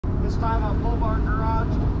this time on Pole Barn Garage,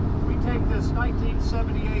 we take this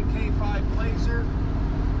 1978 K5 Blazer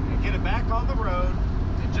and get it back on the road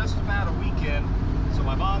in just about a weekend, so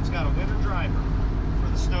my mom's got a winter driver for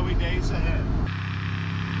the snowy days ahead.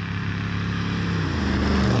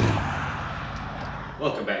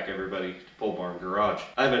 Welcome back, everybody, to Pole Barn Garage.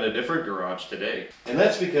 I'm in a different garage today, and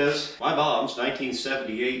that's because my mom's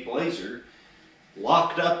 1978 Blazer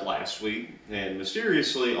locked up last week, and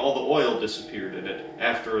mysteriously all the oil disappeared in it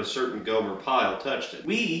after a certain Gomer pile touched it.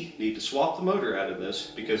 We need to swap the motor out of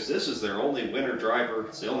this because this is their only winter driver.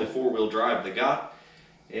 It's the only four-wheel drive they got,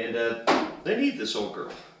 and they need this old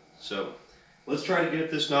girl. So let's try to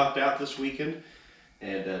get this knocked out this weekend,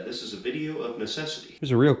 and this is a video of necessity.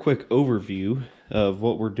 Here's a real quick overview of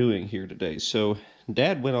what we're doing here today. So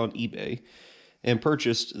Dad went on eBay and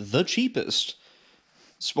purchased the cheapest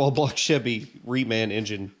small block Chevy reman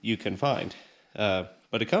engine you can find.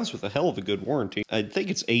 But it comes with a hell of a good warranty. I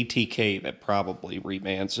think it's ATK that probably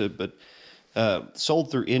remans it, but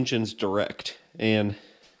sold through Engines Direct. And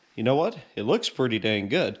you know what? It looks pretty dang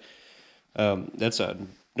good. That's a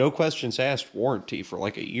no questions asked warranty for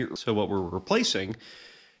like a year. So what we're replacing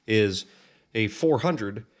is a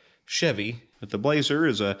 400 Chevy. But the Blazer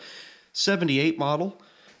is a 78 model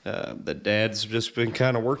that Dad's just been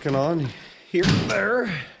kind of working on here and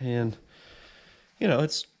there, and you know,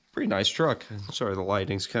 it's a pretty nice truck. Sorry, the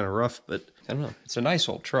lighting's kind of rough, but I don't know, it's a nice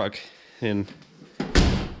old truck, and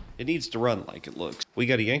it needs to run like it looks. We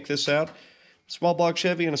got to yank this out. Small block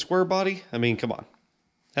Chevy and a square body. I mean, come on,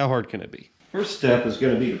 how hard can it be? First step is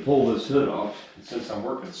going to be to pull this hood off, and since I'm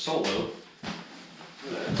working solo,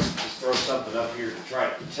 I'm gonna just throw something up here to try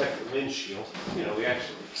to protect the windshield. You know, we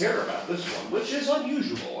actually care about this one, which is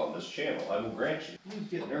unusual on this channel, I will grant you. I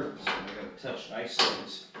get nervous when I gotta touch nice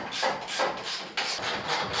things.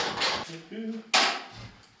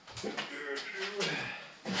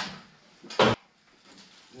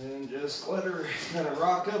 And just let her kind of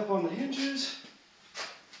rock up on the hinges.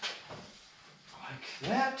 Like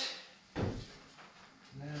that.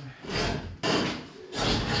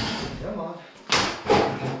 Come on.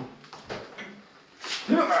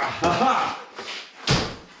 Haha!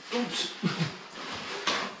 Oops.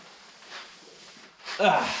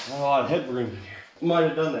 A lot of headroom in here. Might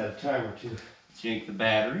have done that a time or two. Let's yank the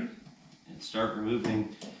battery and start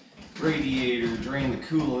removing radiator, drain the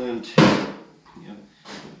coolant, you know,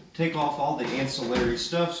 take off all the ancillary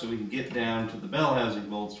stuff so we can get down to the bell housing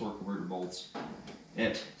bolts, torque converter bolts,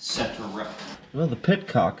 etc. Well, the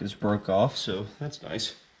petcock is broke off, so that's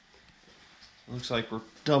nice. Looks like we're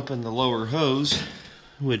dumping the lower hose,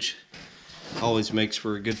 which always makes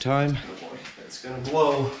for a good time. Oh boy, that's gonna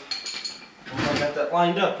blow. I got that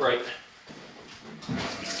lined up right.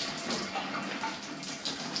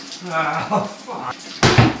 Ah, fuck.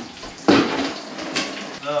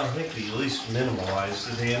 I think we at least minimalize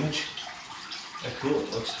the damage. That cool,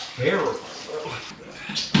 it looks terrible.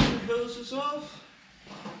 The hoses off.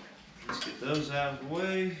 Let's get those out of the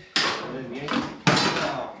way. And then yank.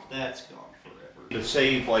 Oh, that's gone forever. To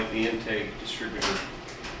save like the intake distributor,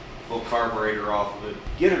 pull carburetor off of it,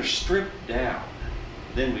 get her stripped down,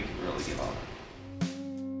 then we can really get on it.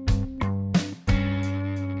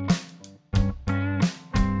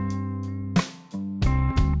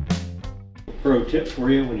 Pro tip for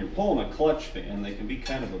you: when you're pulling a clutch fan, they can be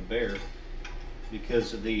kind of a bear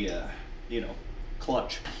because of the you know,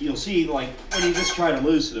 clutch. You'll see, like, when you just try to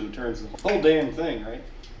loosen them, it turns the whole damn thing, right?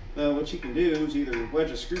 What you can do is either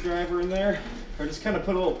wedge a screwdriver in there or just kind of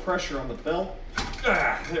put a little pressure on the belt.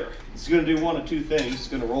 There. It's going to do one of two things. It's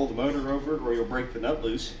going to roll the motor over it, or you'll break the nut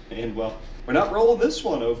loose. And well, we're not rolling this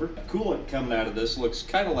one over. The coolant coming out of this looks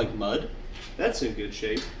kind of like mud. That's in good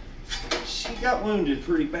shape. She got wounded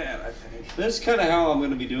pretty bad, I think. That's kind of how I'm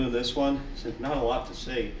going to be doing this one. So not a lot to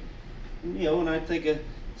say. You know, and I think of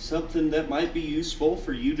something that might be useful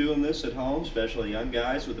for you doing this at home, especially young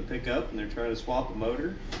guys with a pickup and they're trying to swap a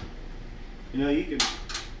motor. You know, you can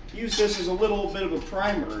use this as a little bit of a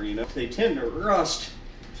primer, you know. They tend to rust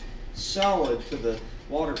solid to the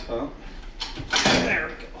water pump. There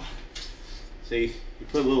we go. See, you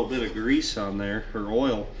put a little bit of grease on there, or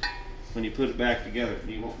oil, when you put it back together, and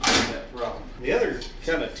you won't have that problem. The other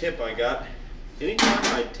kind of tip I got, anytime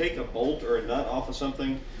I take a bolt or a nut off of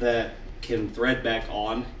something that can thread back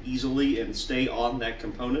on easily and stay on that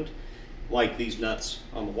component, like these nuts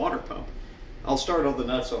on the water pump, I'll start all the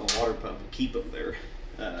nuts on the water pump and keep them there.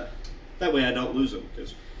 That way I don't lose them,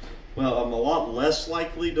 because, well, I'm a lot less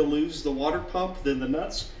likely to lose the water pump than the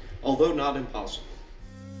nuts, although not impossible.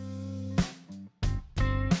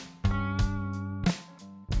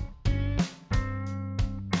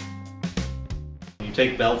 You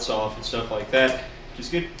take belts off and stuff like that,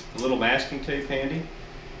 just get a little masking tape handy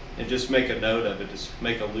and just make a note of it. Just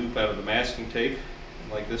make a loop out of the masking tape.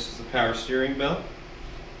 Like this is the power steering belt.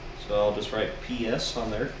 So I'll just write PS on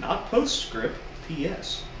there, not postscript,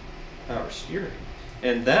 PS, power steering.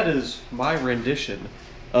 And that is my rendition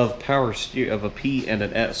of of a P and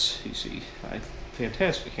an S, you see.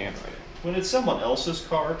 Fantastic handwriting. When it's someone else's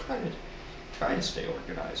car, try to stay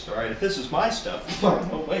organized, all right? If this is my stuff,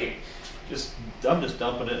 no wait. I'm just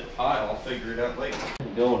dumping it in a pile. I'll figure it out later.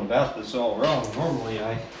 I'm going about this all wrong. Normally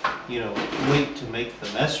I, wait to make the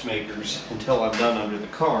mess makers until I'm done under the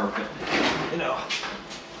car, but,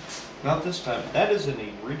 not this time. That is an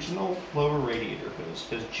original lower radiator hose.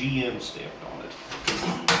 It has GM stamped on it.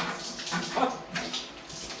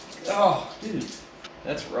 Oh, dude,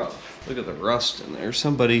 that's rough. Look at the rust in there.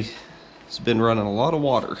 Somebody has been running a lot of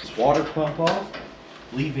water. This water pump off,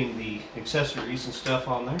 leaving the accessories and stuff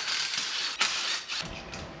on there.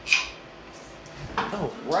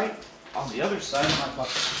 Oh, right on the other side of my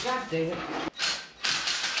bucket. God dang it.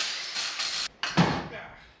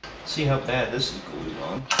 See how bad this is glued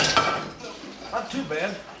on. Not too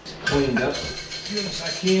bad. Cleaned up as good as I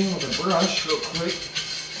can with a brush real quick.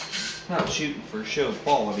 Not shooting for show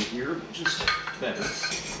quality here, but just better.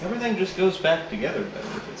 Everything just goes back together better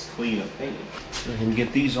if it's clean and painted. So I can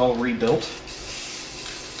get these all rebuilt.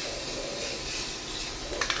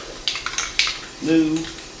 New,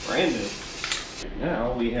 brand new.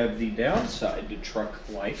 Now we have the downside to truck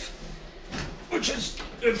life, which is,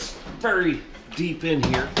 it's very deep in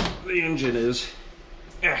here. The engine is.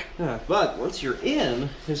 But once you're in,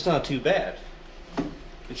 it's not too bad.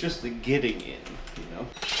 It's just the getting in,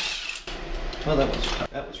 Oh,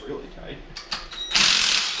 that was really tight.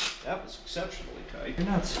 That was exceptionally tight. You're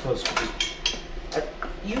not supposed to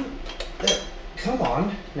be. Come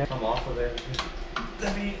on. Now come off of there.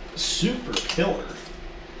 That'd be super killer.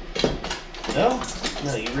 No?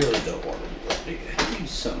 No, you really don't want to do that, do you? You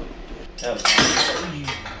son of a bitch.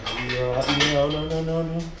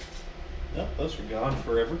 No. Nope, those are gone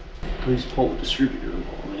forever. Please pull the distributor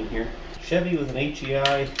ball in here. Chevy with an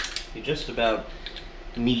HEI, you just about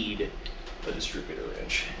need a distributor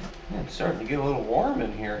wrench. Yeah, it's starting to get a little warm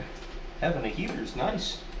in here. Having a heater is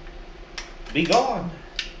nice. Be gone.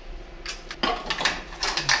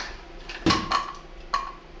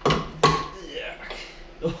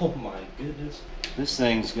 Oh my goodness. This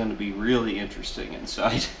thing's going to be really interesting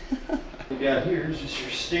inside. What we got here is just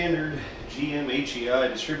your standard GM HEI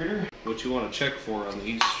distributor. What you want to check for on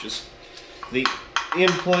these, just the in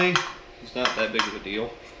play is not that big of a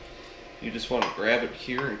deal. You just want to grab it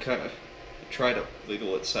here and kind of try to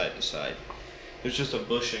wiggle it side to side. There's just a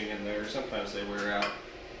bushing in there. Sometimes they wear out.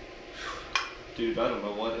 Dude, I don't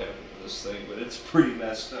know what happened to this thing, but it's pretty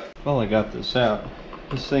messed up. Well, I got this out.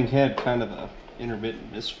 This thing had kind of a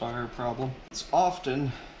intermittent misfire problem. It's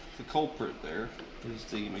often the culprit there is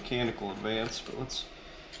the mechanical advance, but let's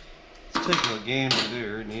take a gander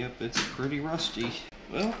there, and yep, it's pretty rusty.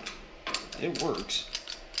 Well, it works.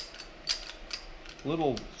 A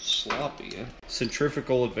little sloppy, eh?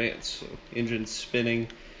 Centrifugal advance, so engine spinning,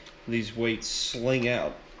 these weights sling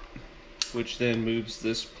out, which then moves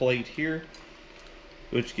this plate here,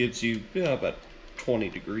 which gives you about 20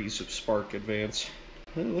 degrees of spark advance.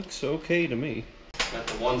 It looks okay to me. Got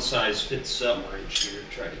the one size fits some wrench here to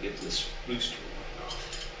try to get this booster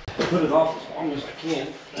off. Put it off as long as I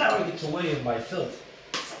can. Now I get to weigh in my filth.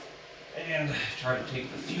 And try to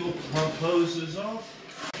take the fuel pump hoses off.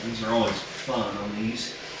 These are always fun on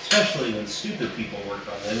these, especially when stupid people work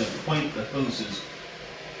on them and point the hoses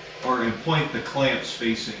and point the clamps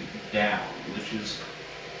facing down, which is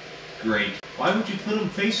great. Why would you put them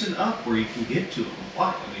facing up where you can get to them?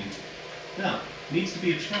 Why? I mean, no. Needs to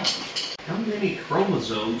be a challenge. How many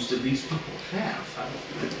chromosomes do these people have? I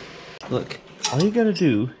don't know. Look, all you gotta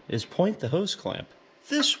do is point the hose clamp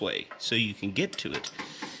this way so you can get to it,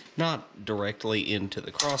 not directly into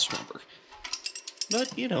the cross member.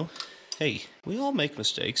 But, hey, we all make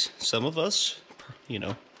mistakes. Some of us,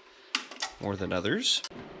 more than others.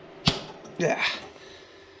 Yeah.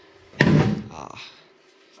 How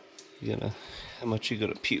much you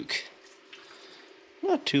gonna puke?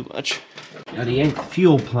 Not too much. Gotta yank the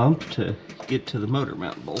fuel pump to get to the motor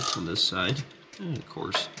mount bolt on this side. And of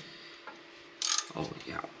course. Oh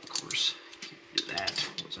yeah, of course. Can't do that.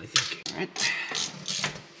 What was I thinking? Alright.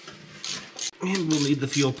 And we'll need the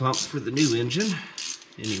fuel pump for the new engine.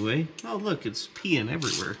 Anyway. Oh look, it's peeing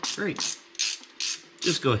everywhere. Great.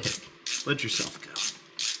 Just go ahead. Let yourself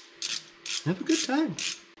go. Have a good time.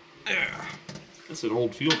 Yeah. That's an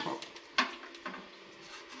old fuel pump.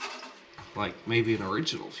 Like maybe an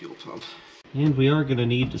original fuel pump. And we are going to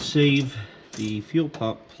need to save the fuel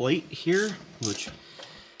pump plate here, which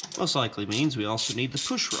most likely means we also need the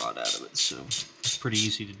push rod out of it. So it's pretty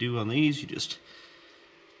easy to do on these. You just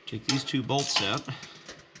take these 2 bolts out.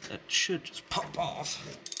 That should just pop off.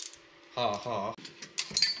 Ha ha.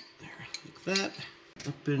 There, like that.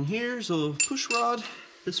 Up in here's a push rod.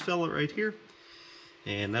 This fella right here.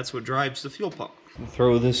 And that's what drives the fuel pump. We'll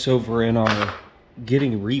throw this over in our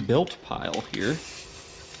getting rebuilt pile here.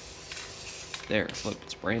 There, look,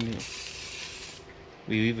 it's brand new.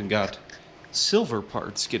 We've even got silver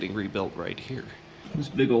parts getting rebuilt right here. This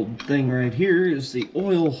big old thing right here is the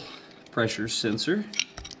oil pressure sensor.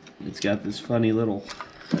 It's got this funny little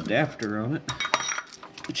adapter on it,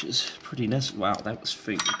 which is pretty necessary. Wow, that was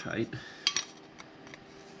finger tight.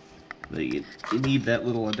 But you need that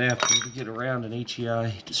little adapter to get around an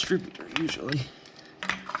HEI distributor usually.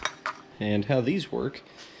 And how these work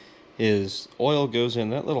is oil goes in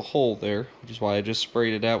that little hole there, which is why I just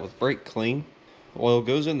sprayed it out with brake clean. Oil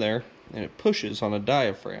goes in there and it pushes on a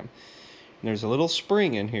diaphragm. And there's a little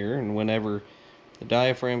spring in here, and whenever the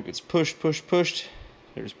diaphragm gets pushed,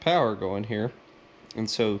 there's power going here. And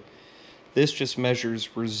so this just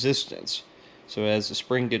measures resistance. So as the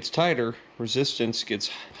spring gets tighter, resistance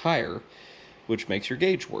gets higher, which makes your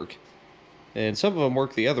gauge work. And some of them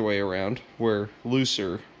work the other way around, where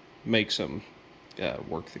looser makes them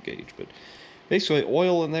work the gauge. But basically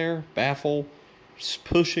oil in there, baffle, just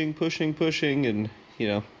pushing, and you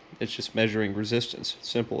know, it's just measuring resistance.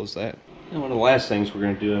 Simple as that. And one of the last things we're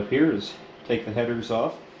going to do up here is take the headers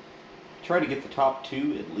off. Try to get the top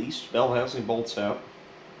 2 at least bell housing bolts out,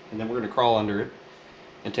 and then we're going to crawl under it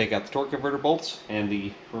and take out the torque converter bolts and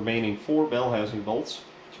the remaining 4 bell housing bolts,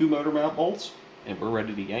 2 motor mount bolts, and we're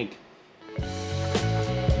ready to yank.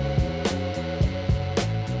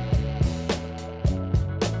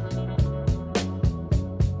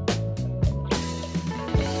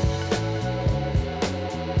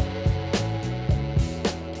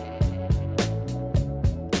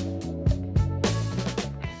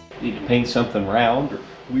 Need to paint something round or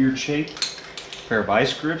weird shape. A pair of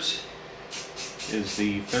ice grips is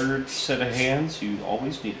the 3rd set of hands you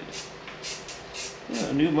always needed. Yeah,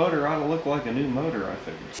 a new motor ought to look like a new motor, I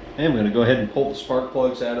figured. And I'm going to go ahead and pull the spark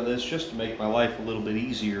plugs out of this just to make my life a little bit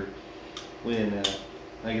easier when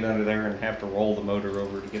I get under there and have to roll the motor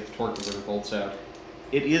over to get the torque converter bolts out.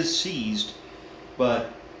 It is seized,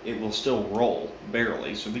 but it will still roll,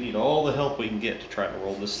 barely. So we need all the help we can get to try to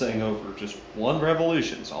roll this thing over. Just 1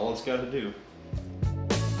 revolution is all it's got to do.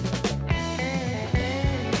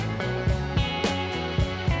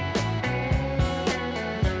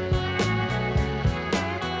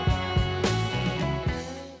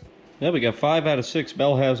 Now we got 5 out of 6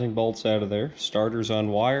 bell housing bolts out of there. Starter's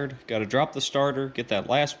unwired. Got to drop the starter, get that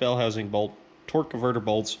last bell housing bolt, torque converter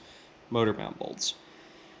bolts, motor mount bolts.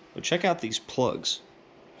 But check out these plugs.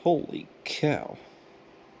 Holy cow.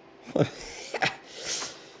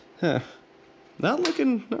 Huh. Not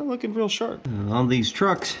looking real sharp. On these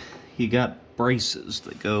trucks, you got braces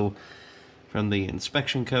that go from the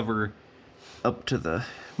inspection cover up to the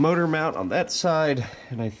motor mount on that side,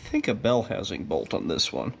 and I think a bell housing bolt on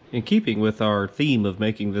this one. In keeping with our theme of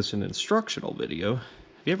making this an instructional video, have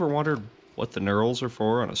you ever wondered what the knurls are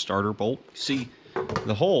for on a starter bolt? See,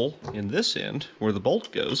 the hole in this end, where the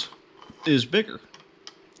bolt goes, is bigger.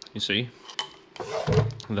 You see?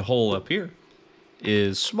 And the hole up here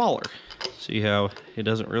is smaller. See how it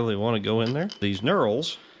doesn't really want to go in there? These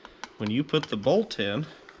knurls, when you put the bolt in,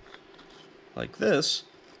 like this,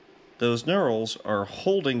 those knurls are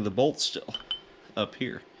holding the bolt still up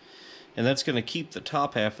here. And that's going to keep the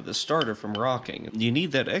top half of the starter from rocking. You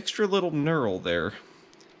need that extra little knurl there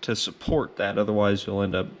to support that, otherwise you'll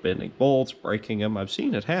end up bending bolts, breaking them. I've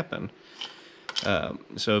seen it happen.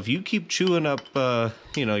 So if you keep chewing up,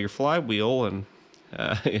 you know, your flywheel and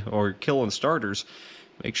or killing starters,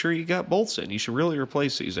 make sure you got bolts in. You should really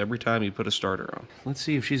replace these every time you put a starter on. Let's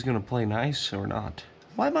see if she's going to play nice or not.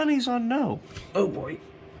 My money's on no. Oh boy.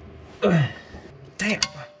 Damn.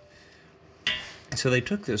 So they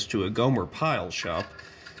took this to a Gomer Pyle shop,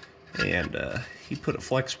 and he put a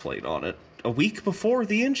flex plate on it a week before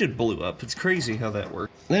the engine blew up. It's crazy how that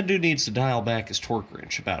works. That dude needs to dial back his torque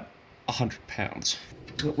wrench about 100 pounds.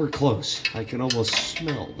 But we're close. I can almost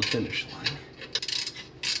smell the finish line.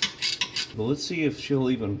 But let's see if she'll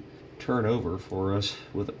even turn over for us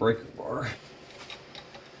with a breaker bar.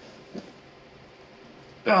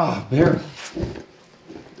 Ah, barely.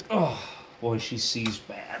 Oh, boy, she seized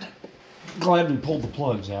bad. Glad we pulled the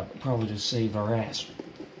plugs out, but probably just saved our ass.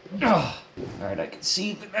 Oh. Alright, I can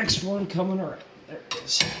see the next one coming around. There it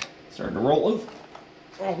is. Starting to roll over.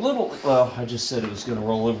 A little. Well, I just said it was going to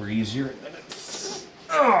roll over easier, and then it.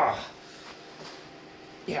 Oh.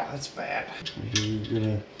 Yeah, that's bad. You're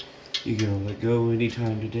going to You gonna let go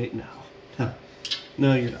anytime today? No. Huh.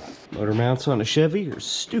 No, you're not. Motor mounts on a Chevy are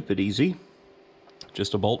stupid easy.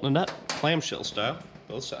 Just a bolt and a nut, clamshell style,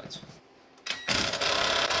 both sides.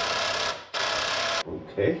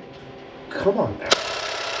 Okay, come on now.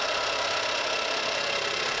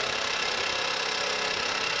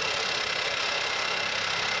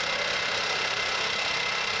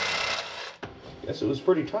 Guess it was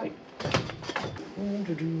pretty tight.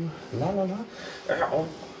 La la la.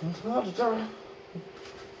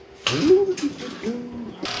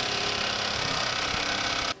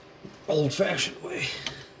 Old-fashioned way.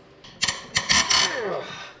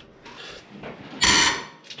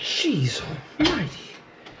 Jeez almighty.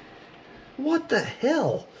 What the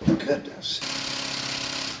hell? Goodness.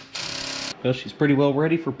 Well, she's pretty well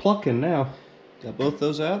ready for plucking now. Got both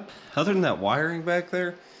those out. Other than that wiring back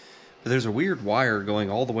there, there's a weird wire going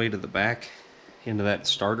all the way to the back into that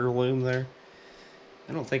starter loom there.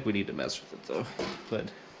 I don't think we need to mess with it though,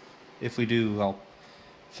 but if we do, I'll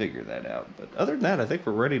figure that out. But other than that, I think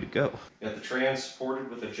we're ready to go. Got the trans supported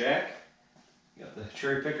with a jack. Got the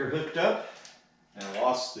cherry picker hooked up. And I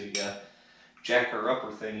lost the jacker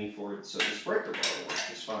upper thingy for it, so this breaker bar will work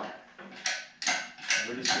just fine.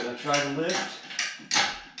 We're just going to try to lift.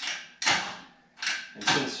 And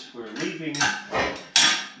since we're leaving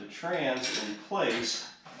the trans in place,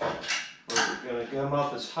 we're going to come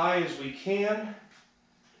up as high as we can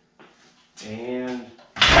and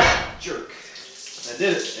jerk. I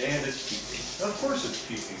did it, and it's puking. Of course it's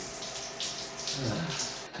puking.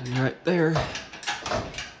 And right there,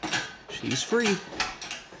 she's free.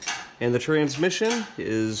 And the transmission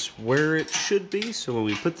is where it should be, so when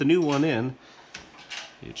we put the new one in,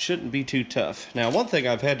 it shouldn't be too tough. Now, one thing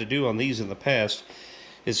I've had to do on these in the past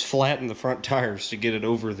is flatten the front tires to get it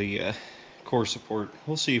over the core support.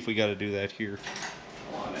 We'll see if we got to do that here.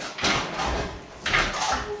 Come on now.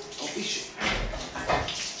 Don't be shit.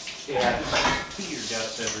 Yeah, just pee your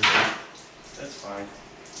guts everywhere. That's fine.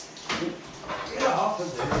 Get off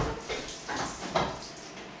of there.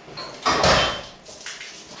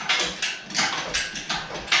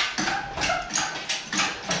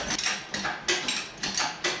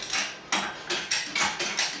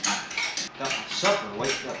 Got my supper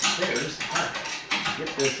waiting upstairs. Get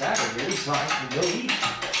this out of here so I can go eat.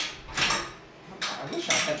 I wish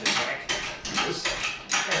I had the jack. This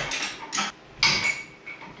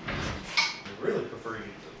I really prefer you to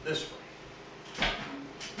do it this way.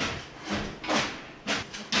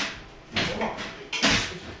 Come on.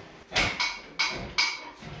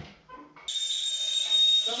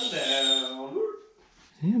 Coming down.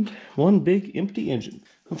 And one big empty engine.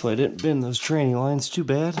 Hopefully I didn't bend those tranny lines too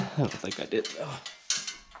bad. I don't think I did though.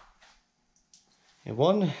 And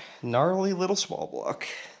one gnarly little small block.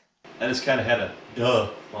 I just kind of had a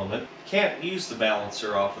duh moment. Can't use the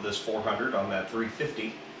balancer off of this 400 on that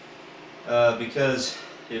 350 because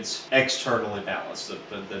it's externally balanced.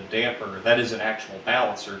 The damper, that is an actual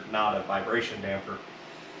balancer, not a vibration damper.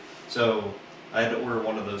 So I had to order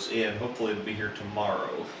one of those in. Hopefully it'll be here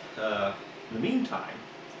tomorrow. In the meantime,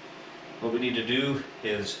 what we need to do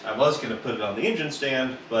is, I was going to put it on the engine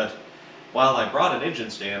stand, but while I brought an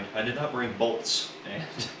engine stand, I did not bring bolts. And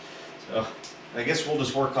so I guess we'll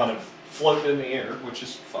just work on it floating in the air, which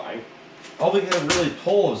is fine. All we gotta really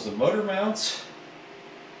pull is the motor mounts.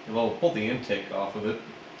 And we'll pull the intake off of it.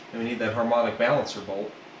 And we need that harmonic balancer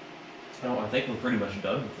bolt. No, I think we're pretty much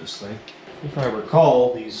done with this thing. If I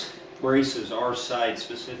recall, these braces are side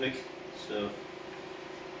specific, so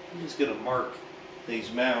I'm just gonna mark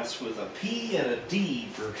these mounts with a P and a D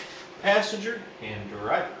for passenger and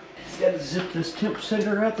driver. Just gotta zip this temp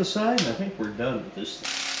center out the side, and I think we're done with this thing.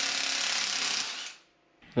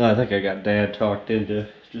 Well, I think I got Dad talked into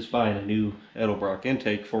just buying a new Edelbrock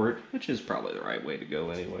intake for it, which is probably the right way to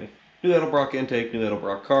go anyway. New Edelbrock intake, new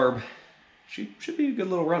Edelbrock carb. Should be a good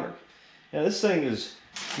little runner. Now this thing is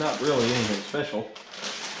not really anything special.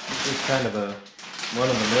 It's just kind of a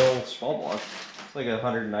run-of-the-mill small block. It's like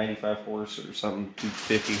 195 horse or something,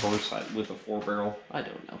 250 horse with a 4-barrel. I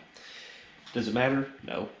don't know. Does it matter?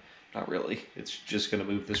 No, not really. It's just going to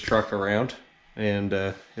move this truck around, and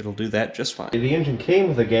it'll do that just fine. The engine came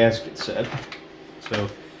with a gasket set, so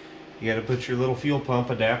you got to put your little fuel pump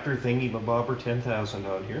adapter thingy bobber 10,000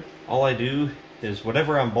 on here. All I do is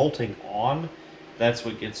whatever I'm bolting on, that's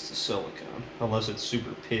what gets the silicone, unless it's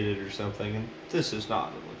super pitted or something, and this is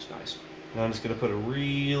not. It looks nice. And I'm just going to put a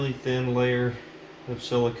really thin layer of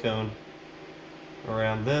silicone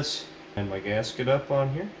around this, and my gasket up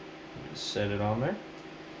on here. Just set it on there,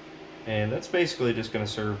 and that's basically just going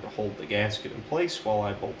to serve to hold the gasket in place while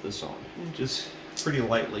I bolt this on. And just pretty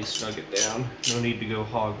lightly snug it down. No need to go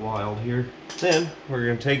hog wild here. Then we're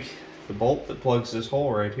going to take the bolt that plugs this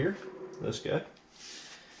hole right here, this guy.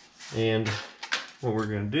 And what we're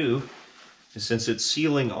going to do is, since it's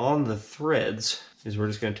sealing on the threads, is we're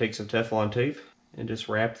just going to take some Teflon tape and just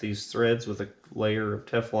wrap these threads with a layer of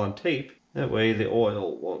Teflon tape. That way the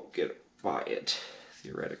oil won't get by it,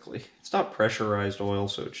 theoretically. It's not pressurized oil,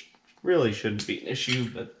 so it really shouldn't be an issue,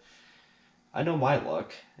 but I know my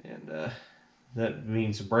luck, and that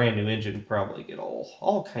means a brand new engine would probably get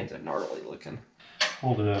all kinds of gnarly looking.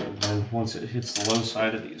 Hold it up, and then once it hits the low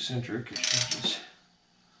side of the eccentric, it should just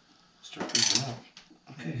start moving up.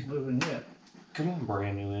 Okay. It's moving yet. Come on,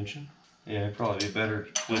 brand new engine. Yeah, it'd probably be better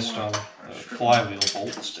to twist on a flywheel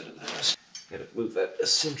bolt instead of this. Gotta move that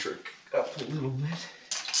eccentric up a little bit.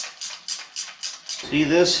 See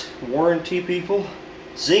this warranty, people?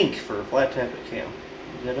 Zinc for a flat tappet cam.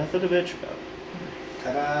 You got nothing to bitch about.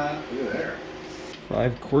 Ta-da! Look at there.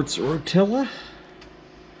 5 quarts of rotella.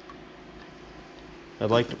 I'd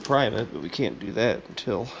like to prime it, but we can't do that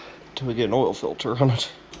until we get an oil filter on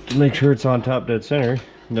it. To make sure it's on top dead center,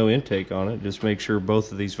 no intake on it, just make sure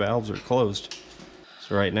both of these valves are closed.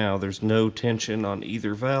 So right now there's no tension on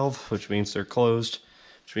either valve, which means they're closed,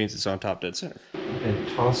 which means it's on top dead center. And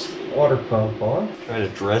toss the water pump on. Try to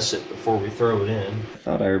dress it before we throw it in. I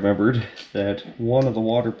thought I remembered that one of the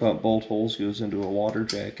water pump bolt holes goes into a water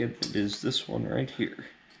jacket. It is this one right here.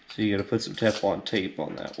 So you gotta put some Teflon tape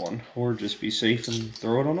on that one, or just be safe and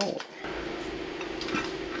throw it on all of them.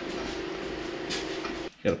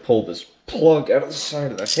 Gotta pull this plug out of the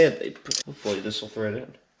side of the head. Hopefully this will thread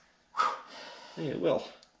in. Yeah, it will.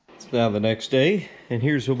 It's now the next day, and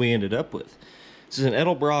here's what we ended up with. This is an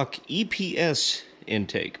Edelbrock EPS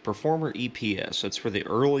intake, Performer EPS. That's for the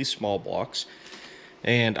early small blocks.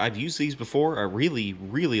 And I've used these before. I really,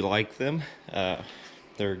 really like them.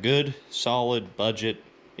 They're a good, solid budget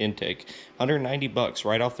intake. 190 bucks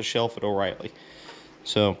right off the shelf at O'Reilly.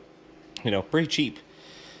 So, you know, pretty cheap.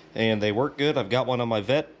 And they work good. I've got one on my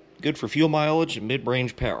Vet. Good for fuel mileage and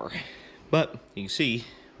mid-range power. But you can see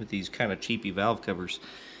with these kind of cheapy valve covers,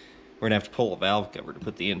 we're gonna have to pull a valve cover to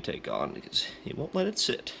put the intake on because it won't let it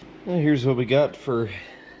sit. Well, here's what we got for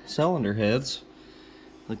cylinder heads.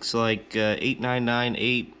 Looks like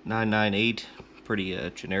 8998, 998.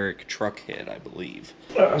 Pretty generic truck head, I believe.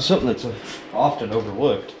 Something that's often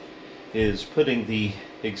overlooked is putting the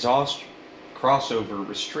exhaust crossover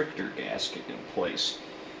restrictor gasket in place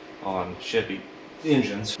on Chevy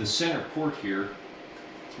engines. The center port here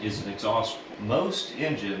is an exhaust. Most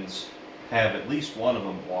engines have at least one of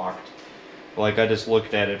them blocked. Like I just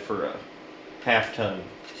looked at it for a half-ton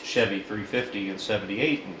Chevy 350 and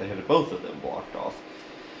 78, and they had both of them blocked off.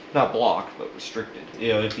 Not blocked, but restricted. You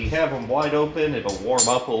know, if you have them wide open, it'll warm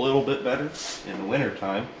up a little bit better in the winter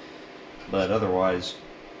time, but otherwise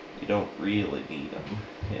you don't really need them.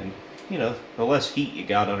 And you know, the less heat you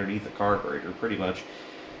got underneath the carburetor, pretty much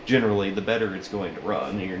generally the better it's going to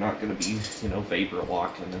run. You're not going to be, you know, vapor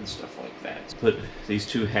locking and stuff like that. Put these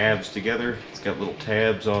two halves together. It's got little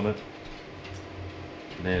tabs on it.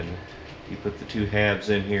 And then you put the two halves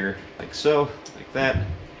in here like so, like that.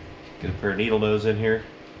 Get a pair of needle nose in here.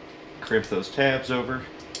 Crimp those tabs over,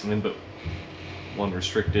 and then boom. One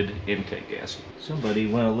restricted intake gasket.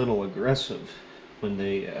 Somebody went a little aggressive when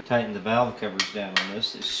they tightened the valve covers down on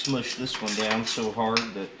this. They smushed this one down so hard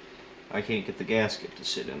that I can't get the gasket to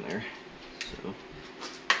sit in there. So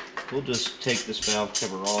we'll just take this valve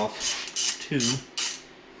cover off too,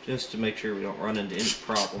 just to make sure we don't run into any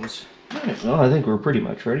problems. Alright, well, I think we're pretty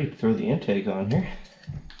much ready to throw the intake on here.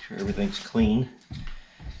 Make sure everything's clean.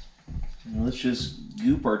 And let's just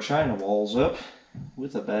goop our China walls up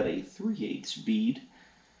with about a 3/8 bead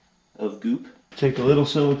of goop. Take a little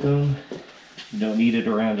silicone. You don't need it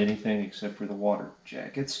around anything except for the water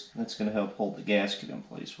jackets. That's going to help hold the gasket in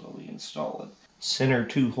place while we install it. Center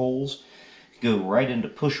two holes go right into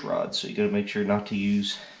push rods, so you got to make sure not to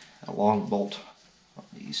use a long bolt on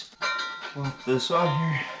these. Plop this on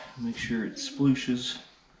here. Make sure it splooshes.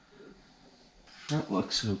 Front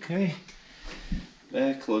looks okay.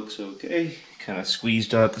 Back looks okay. Kind of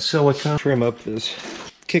squeezed out the silicone. Trim up this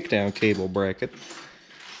kickdown cable bracket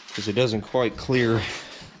because it doesn't quite clear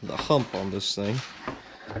the hump on this thing.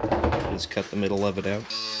 Just cut the middle of it out.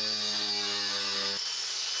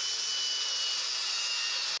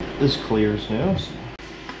 This clears now, so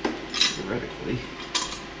theoretically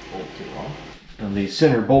bolt it off. And these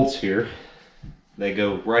center bolts here, they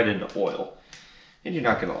go right into oil. And you're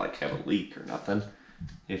not gonna like have a leak or nothing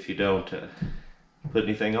if you don't put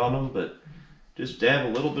anything on them, but just dab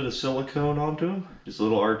a little bit of silicone onto them. Just a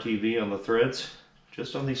little RTV on the threads,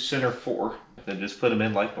 just on these center four. Then just put them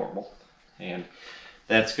in like normal. And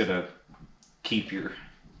that's gonna keep your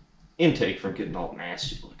intake from getting all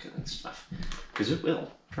nasty looking and stuff. Because it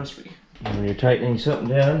will, trust me. And when you're tightening something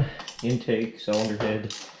down, intake, cylinder head,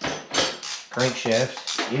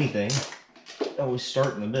 crankshaft, anything, always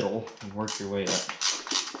start in the middle and work your way up.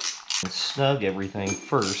 And snug everything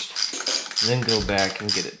first, then go back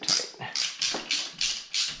and get it tight.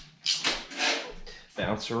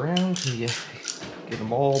 Bounce around till you get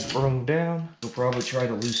them all brung down. You'll probably try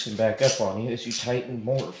to loosen back up on you as you tighten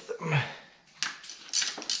more of them.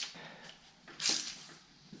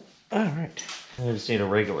 Alright, I just need a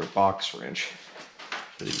regular box wrench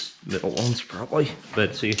for these middle ones probably.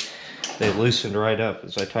 But see, they loosened right up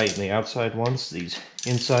as I tighten the outside ones. These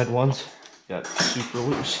inside ones got super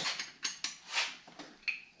loose.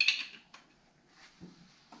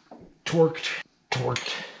 Torqued.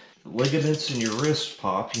 The ligaments in your wrist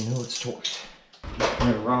pop, you know it's torqued.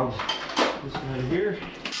 I'm gonna rob this right here.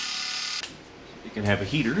 You can have a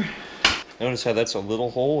heater. Notice how that's a little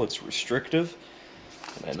hole, it's restrictive.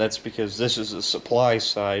 And that's because this is the supply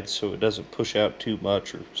side, so it doesn't push out too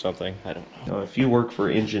much or something. I don't know. Now, if you work for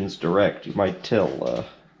Engines Direct, you might tell,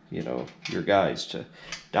 you know, your guys to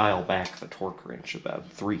dial back the torque wrench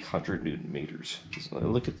about 300 Newton meters. So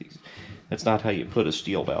look at these. That's not how you put a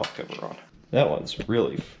steel valve cover on. That one's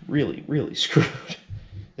really screwed.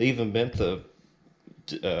 They even bent the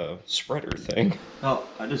spreader thing. Well,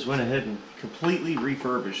 I just went ahead and completely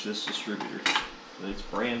refurbished this distributor. It's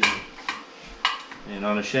brand new. And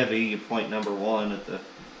on a Chevy, you point number 1 at the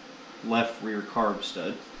left rear carb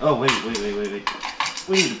stud. Oh, wait.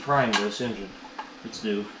 We need to prime this engine. It's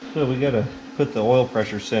new. So we gotta put the oil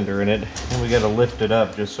pressure sender in it, and we gotta lift it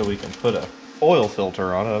up just so we can put a oil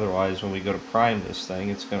filter on it. Otherwise, when we go to prime this thing,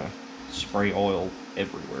 it's gonna spray oil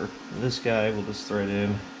everywhere. And this guy will just thread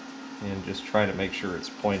in and just try to make sure it's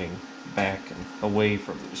pointing back and away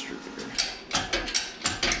from the distributor.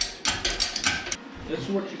 This is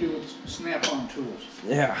what you do with snap-on tools.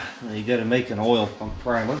 Yeah, you got to make an oil pump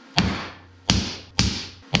primer.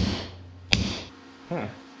 Huh.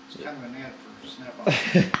 It's kind of an ad for snap-on.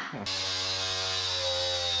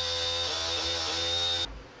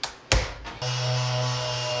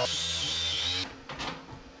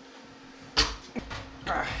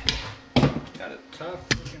 Got it. Tough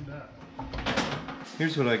looking done.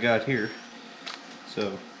 Here's what I got here.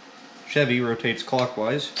 So, Chevy rotates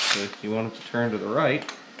clockwise, so if you want it to turn to the right,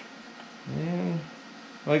 and,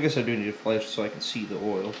 well, I guess I do need a flash so I can see the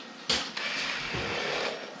oil.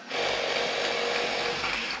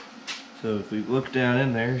 So if we look down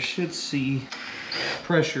in there, you should see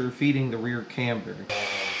pressure feeding the rear cam bearing.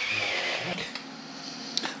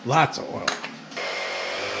 Lots of oil.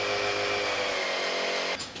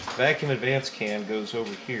 Vacuum advance can goes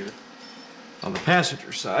over here on the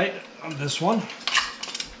passenger side on this one.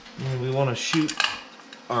 And we want to shoot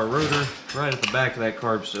our rotor right at the back of that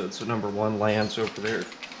carb stud, so number 1 lands over there.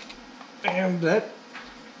 And that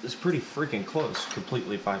is pretty freaking close,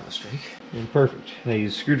 completely by mistake. And perfect. Now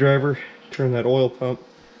use a screwdriver, turn that oil pump,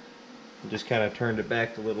 and just kind of turned it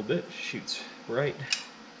back a little bit. Shoots right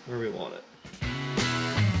where we want it.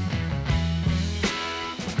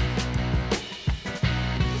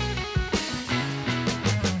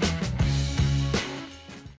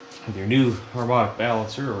 With your new harmonic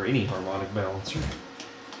balancer, or any harmonic balancer,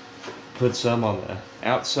 put some on the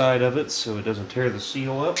outside of it so it doesn't tear the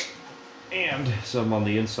seal up, and some on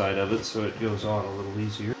the inside of it so it goes on a little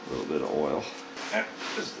easier. A little bit of oil.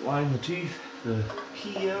 Just line the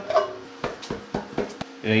key up.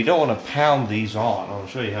 And you don't want to pound these on. I'll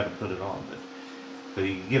show you how to put it on, but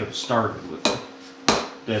you can get them started with a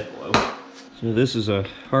dead blow. So this is a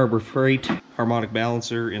Harbor Freight harmonic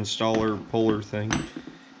balancer installer puller thing.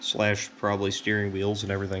 Slash probably steering wheels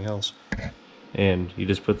and everything else. And you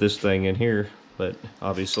just put this thing in here, but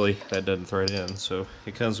obviously that doesn't thread in, so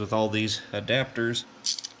it comes with all these adapters.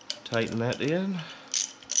 Tighten that in.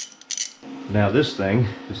 Now this thing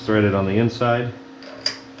is threaded on the inside,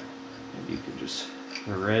 and you can just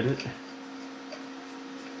thread it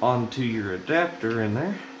onto your adapter in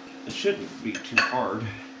there. It shouldn't be too hard.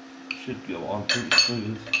 It should go on pretty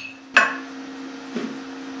smooth.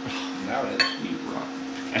 Now it is. You rock.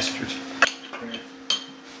 Bastard.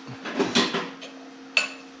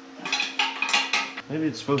 Maybe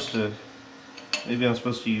I'm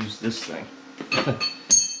supposed to use this thing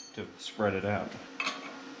to spread it out.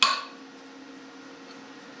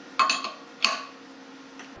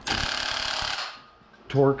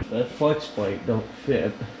 Torque. That flex plate don't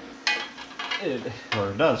fit. It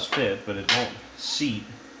does fit, but it won't seat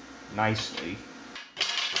nicely.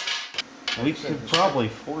 We could probably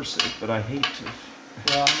force it, but I hate to.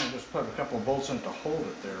 Well, I'm going to just put a couple of bolts in to hold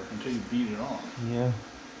it there until you beat it on. Yeah.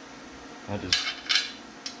 I just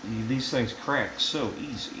These things crack so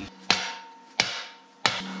easy.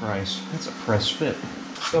 Christ, that's a press fit.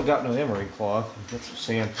 Still got no emery cloth. Got some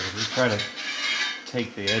sandpaper. Try to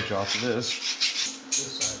take the edge off of this.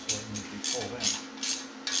 This side's where it needs to be pulled in.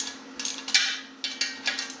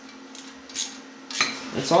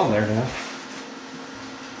 It's on there now.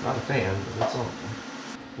 Not a fan, but it's on there.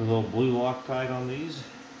 A little blue Loctite on these.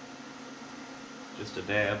 Just a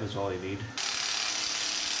dab is all you need.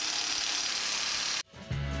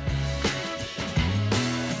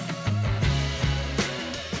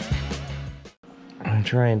 I'm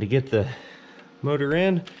trying to get the motor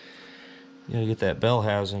in. Gotta get that bell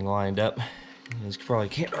housing lined up. You guys probably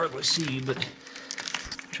can't hardly see, but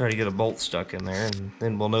try to get a bolt stuck in there, and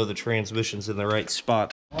then we'll know the transmission's in the right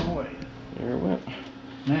spot. All the way. There it went.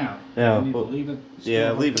 Now, Now, you need to leave it.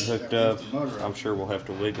 yeah, leave it hooked up. The motor I'm sure we'll have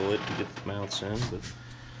to wiggle it to get the mounts in, but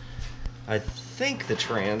I think the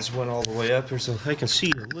trans went all the way up here, so I can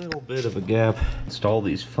see a little bit of a gap. It's all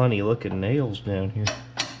these funny looking nails down here.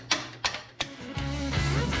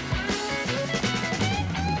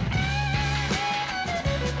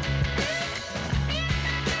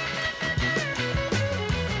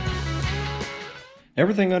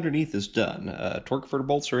 Everything underneath is done. Torque converter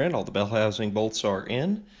bolts are in, all the bell housing bolts are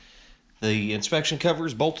in. The inspection cover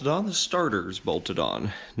is bolted on, the starter is bolted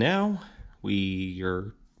on. Now we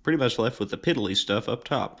are pretty much left with the piddly stuff up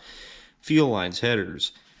top. Fuel lines,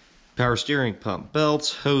 headers, power steering pump,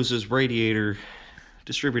 belts, hoses, radiator,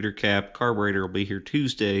 distributor cap, carburetor will be here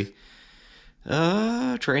Tuesday.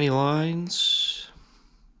 Tranny lines,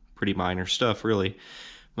 pretty minor stuff really. I'm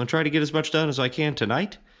going to try to get as much done as I can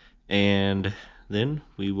tonight, and then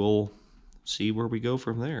we will see where we go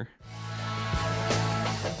from there.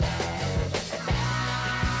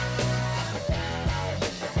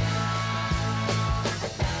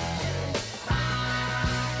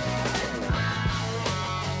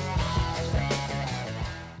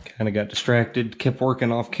 Kind of got distracted, kept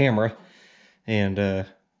working off camera, and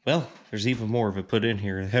well, there's even more of it put in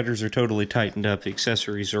here. The headers are totally tightened up, the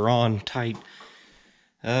accessories are on tight.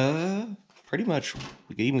 Pretty much,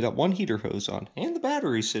 we even got one heater hose on, and the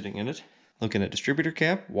battery sitting in it. Looking at distributor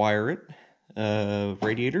cap, wire it,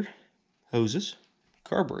 radiator, hoses,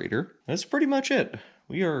 carburetor. That's pretty much it.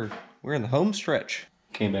 We're in the home stretch.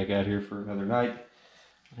 Came back out here for another night.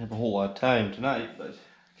 Didn't have a whole lot of time tonight, but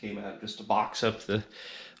came out just to box up the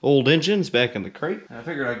old engines back in the crate. I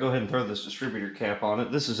figured I'd go ahead and throw this distributor cap on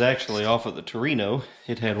it. This is actually off of the Torino.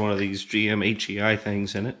 It had one of these GM HEI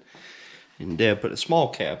things in it. And Dad put a small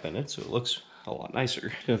cap in it, so it looks a lot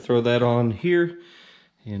nicer. Gonna throw that on here,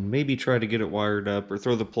 and maybe try to get it wired up, or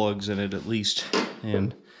throw the plugs in it at least,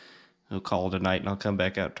 and we'll call it a night, and I'll come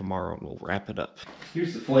back out tomorrow and we'll wrap it up.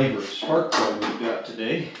 Here's the flavor of spark plug we've got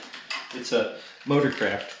today. It's a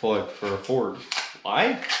Motorcraft plug for a Ford.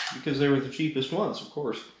 Why? Because they were the cheapest ones, of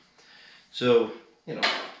course. So, you know,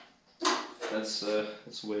 that's the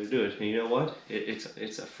way to do it. And you know what? It's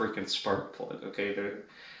a freaking spark plug, okay?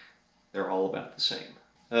 They're all about the same.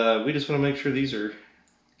 We just want to make sure these are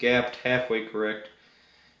gapped halfway correct.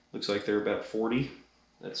 Looks like they're about 40.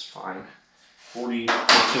 That's fine. 40 to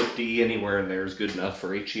 50, anywhere in there is good enough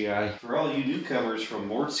for HEI. For all you newcomers from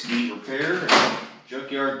Mortski Repair and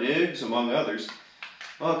Junkyard Digs, among others,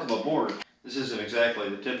 welcome aboard. This isn't exactly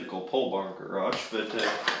the typical pole barn garage, but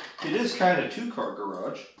it is kind of two-car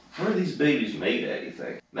garage. Where are these babies made at, you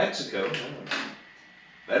think? Mexico?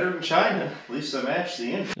 Better than China. At least they match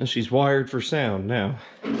the engine. And she's wired for sound now.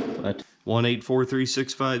 But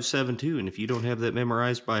 1-843-6572, and if you don't have that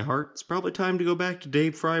memorized by heart, it's probably time to go back to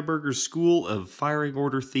Dave Freiberger's School of Firing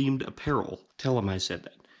Order Themed Apparel. Tell him I said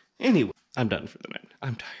that. Anyway, I'm done for the night.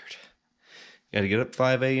 I'm tired. Gotta get up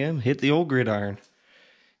 5 a.m., hit the old gridiron.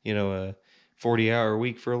 You know, a 40-hour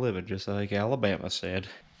week for a living, just like Alabama said.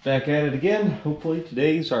 Back at it again. Hopefully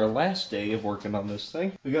today's our last day of working on this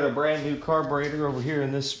thing. We got a brand new carburetor over here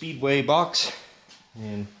in this Speedway box,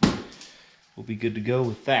 and we'll be good to go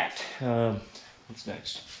with that. What's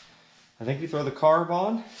next? I think we throw the carb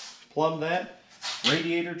on, plumb that,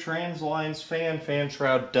 radiator, trans lines, fan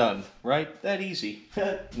shroud, done. Right? That easy.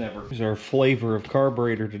 Never. Here's our flavor of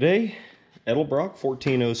carburetor today. Edelbrock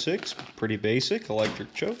 1406, pretty basic,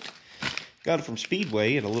 electric choke. Got it from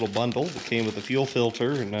Speedway in a little bundle that came with a fuel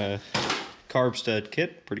filter and a carb stud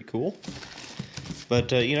kit. Pretty cool.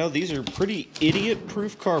 But, you know, these are pretty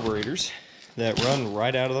idiot-proof carburetors that run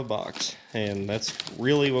right out of the box. And that's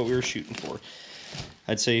really what we were shooting for.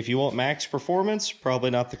 I'd say if you want max performance, probably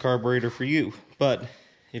not the carburetor for you. But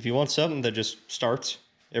if you want something that just starts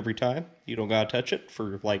every time, you don't gotta touch it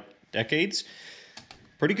for, like, decades,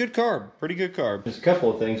 pretty good carb. Pretty good carb. There's a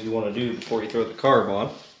couple of things you want to do before you throw the carb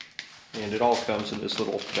on. And it all comes in this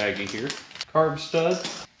little baggie here. Carb stud.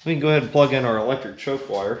 We can go ahead and plug in our electric choke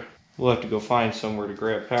wire. We'll have to go find somewhere to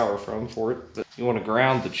grab power from for it. But you want to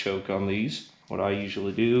ground the choke on these. What I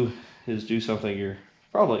usually do is do something you're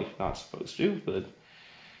probably not supposed to, but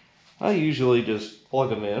I usually just plug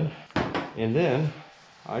them in, and then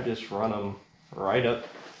I just run them right up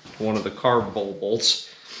to one of the carb bowl bolts.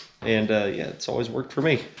 And yeah, it's always worked for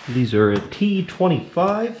me. These are a T25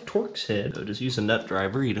 Torx head. So just use a nut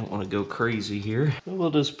driver. You don't want to go crazy here. So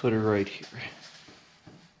we'll just put it right here.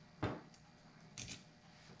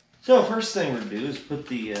 So first thing we're going to do is put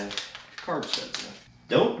the carb sets in.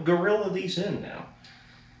 Don't gorilla these in now.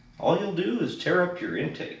 All you'll do is tear up your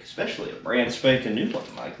intake, especially a brand spanking new one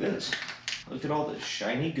like this. Look at all this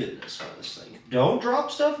shiny goodness on this thing. Don't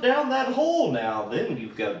drop stuff down that hole now, then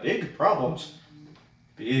you've got big problems.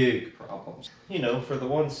 Big problems. You know, for the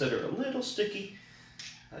ones that are a little sticky,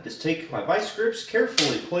 I just take my vice grips,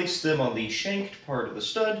 carefully place them on the shanked part of the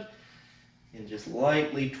stud, and just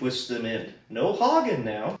lightly twist them in. No hogging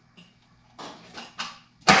now.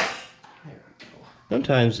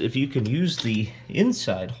 Sometimes if you can use the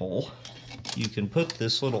inside hole, you can put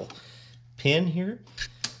this little pin here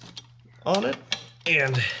on it,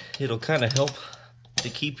 and it'll kind of help to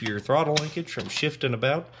keep your throttle linkage from shifting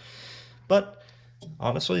about. But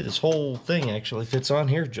honestly, this whole thing actually fits on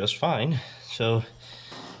here just fine. So,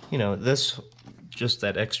 you know, this, just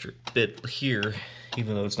that extra bit here,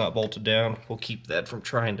 even though it's not bolted down, will keep that from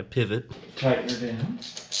trying to pivot. Tighten her down.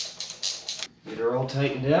 Get her all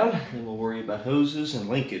tightened down, then we'll worry about hoses and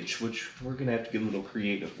linkage, which we're going to have to get a little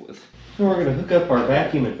creative with. So we're going to hook up our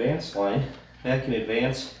vacuum advance line. Vacuum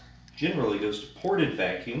advance generally goes to ported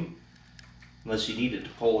vacuum, unless you need it to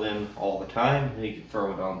pull in all the time. Then you can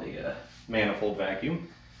throw it on the manifold vacuum.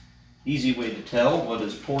 Easy way to tell what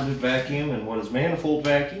is ported vacuum and what is manifold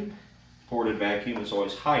vacuum. Ported vacuum is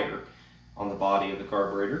always higher on the body of the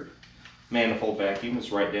carburetor. Manifold vacuum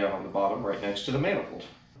is right down on the bottom, right next to the manifold.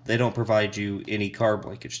 They don't provide you any carb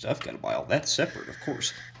linkage stuff. Got to buy all that separate, of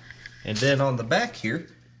course. And then on the back here,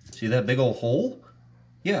 see that big old hole?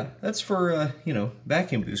 Yeah, that's for, you know,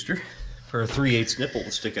 vacuum booster for a 3/8 nipple to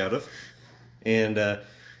stick out of. And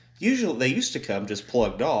usually they used to come just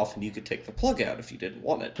plugged off, and you could take the plug out if you didn't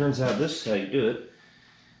want it. Turns out this is how you do it.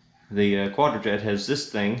 The Quadrajet has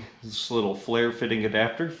this thing, this little flare fitting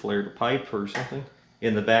adapter, flare to pipe or something,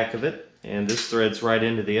 in the back of it. And this threads right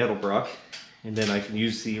into the Edelbrock. And then I can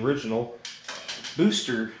use the original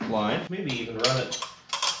booster line, maybe even run it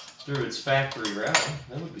through its factory routing.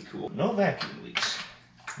 That would be cool. No vacuum leaks.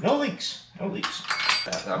 No leaks. No leaks.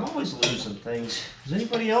 I'm always losing things. Is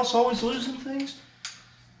anybody else always losing things?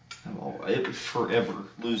 I'm forever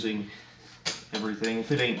losing everything.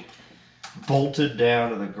 If it ain't bolted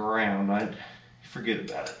down to the ground, I'd forget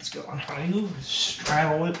about it. It's gone. I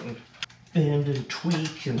straddle it and bend and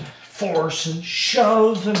tweak and force and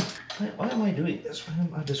shove and... Why am I doing this? Why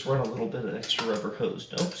don't I just run a little bit of extra rubber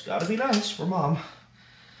hose? Nope, it's gotta be nice for Mom.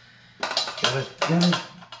 Gotta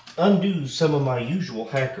undo some of my usual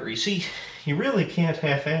hackery. See, you really can't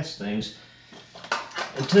half-ass things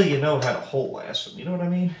until you know how to whole-ass them, you know what I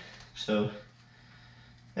mean? So,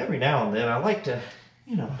 every now and then I like to,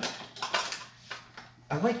 you know,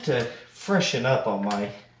 I like to freshen up on my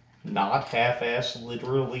not half-ass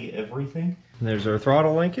literally everything. And there's our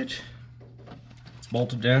throttle linkage.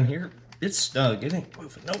 Bolted down here. It's snug. It ain't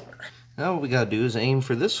moving nowhere. Now what we gotta do is aim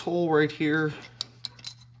for this hole right here.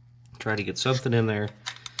 Try to get something in there.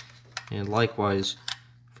 And likewise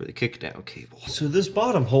for the kickdown cable. So this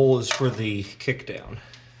bottom hole is for the kickdown.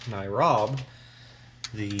 And I robbed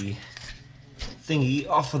the thingy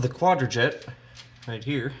off of the Quadrajet right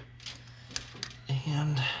here.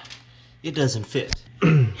 And it doesn't fit.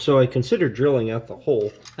 So I considered drilling out the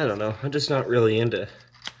hole. I don't know. I'm just not really into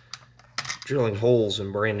drilling holes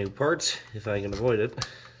in brand new parts if I can avoid it.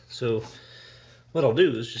 So what I'll do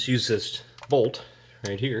is just use this bolt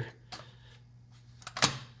right here,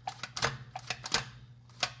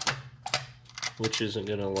 which isn't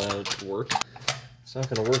going to allow it to work. It's not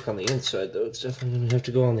going to work on the inside though. It's definitely going to have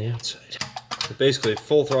to go on the outside. But basically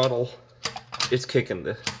full throttle, it's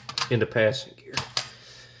kicking into passing gear.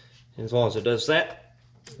 And as long as it does that,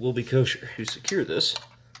 we'll be kosher. To secure this,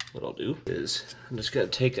 what I'll do is I'm just going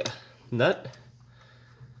to take a nut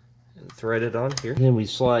and thread it on here. And then we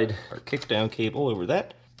slide our kickdown cable over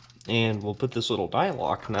that, and we'll put this little die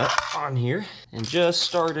lock nut on here and just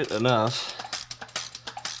start it enough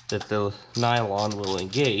that the nylon will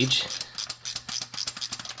engage.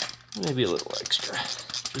 Maybe a little extra,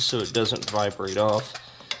 just so it doesn't vibrate off.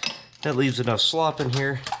 That leaves enough slop in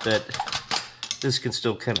here that this can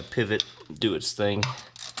still kind of pivot, do its thing.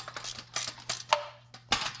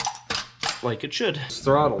 like it should. This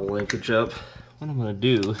throttle linkage up. What I'm gonna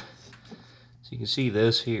do, so you can see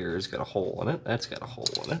this here has got a hole in it. That's got a hole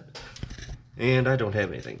in it. And I don't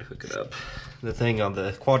have anything to hook it up. The thing on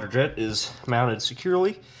the Quadrajet is mounted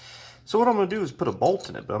securely. So what I'm gonna do is put a bolt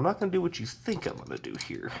in it, but I'm not gonna do what you think I'm gonna do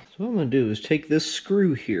here. So what I'm gonna do is take this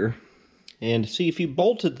screw here and see if you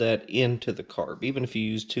bolted that into the carb, even if you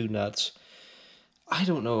use 2 nuts. I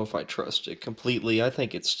don't know if I trust it completely. I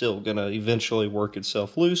think it's still gonna eventually work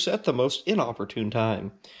itself loose at the most inopportune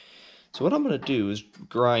time. So what I'm gonna do is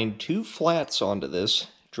grind 2 flats onto this,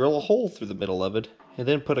 drill a hole through the middle of it, and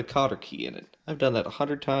then put a cotter key in it. I've done that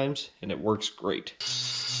 100 times, and it works great.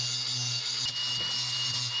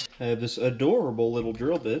 I have this adorable little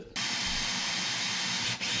drill bit.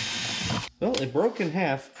 Well, it broke in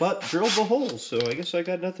half, but drilled the hole, so I guess I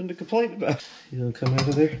got nothing to complain about. You don't come out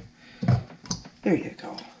of there? There you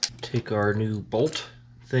go. Take our new bolt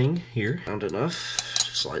thing here. Round enough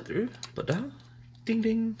to slide through. But down. Ding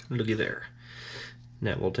ding. Looky there.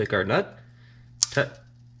 Now we'll take our nut.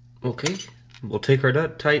 Okay. We'll take our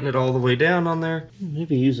nut, tighten it all the way down on there.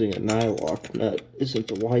 Maybe using a nylock nut isn't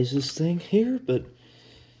the wisest thing here, but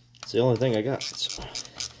it's the only thing I got. So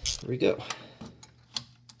here we go.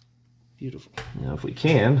 Beautiful. Now if we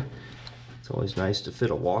can, it's always nice to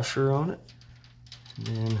fit a washer on it. And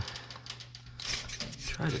then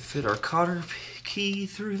try to fit our cotter key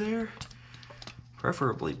through there.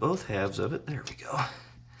 Preferably both halves of it. There we go.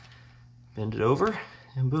 Bend it over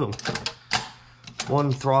and boom.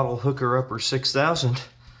 One throttle hooker upper 6000.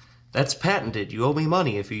 That's patented. You owe me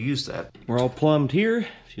money if you use that. We're all plumbed here.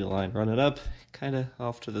 Fuel line running up, kind of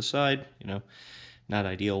off to the side. You know, not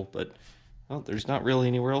ideal, but well, there's not really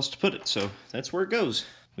anywhere else to put it, so that's where it goes.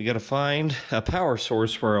 We got to find a power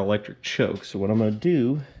source for our electric choke. So what I'm going to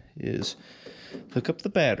do is hook up the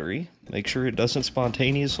battery, make sure it doesn't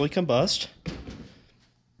spontaneously combust.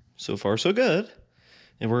 So far, so good.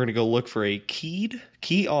 And we're going to go look for a key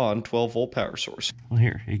on 12-volt power source. Well,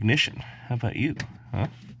 here, ignition. How about you? Huh?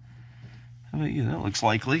 How about you? That looks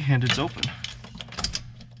likely, and it's open.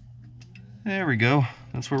 There we go.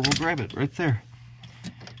 That's where we'll grab it, right there.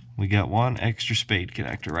 We got one extra spade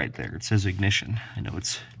connector right there. It says ignition. I know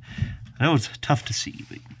it's tough to see,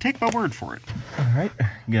 but take my word for it. All right,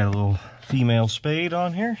 got a little female spade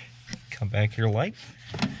on here. Come back here light.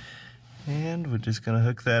 And we're just gonna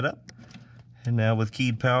hook that up. And now with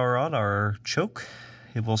keyed power on our choke,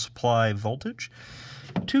 it will supply voltage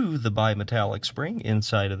to the bimetallic spring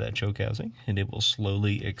inside of that choke housing, and it will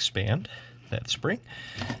slowly expand that spring,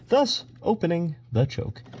 thus opening the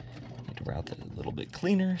choke. Need to route that a little bit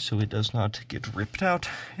cleaner so it does not get ripped out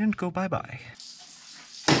and go bye-bye.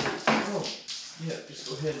 Oh, yeah, just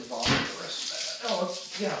go ahead and vomit the rest of that. Oh,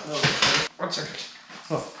 yeah, no. 1 second.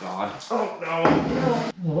 Oh, God. Oh,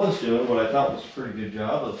 no. I was doing what I thought was a pretty good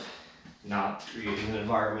job of not creating an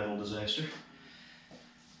environmental disaster.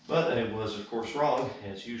 But I was, of course, wrong,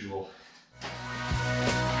 as usual.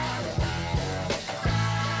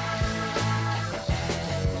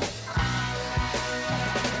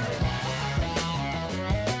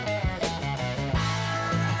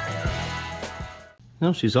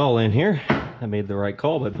 Well, she's all in here. I made the right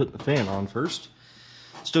call by putting the fan on first.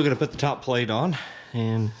 Still gonna put the top plate on,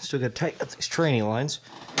 and still gotta tighten up these training lines.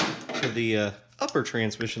 So the upper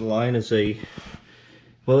transmission line is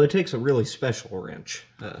well, it takes a really special wrench.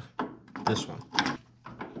 This one.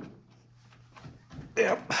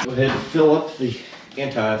 Yep. Go ahead and fill up the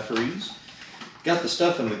antifreeze. Got the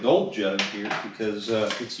stuff in the gold jug here because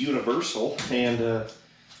it's universal, and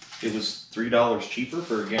it was $3 cheaper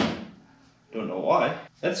for a gallon. Don't know why.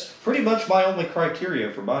 That's pretty much my only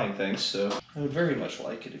criteria for buying things, so I would very much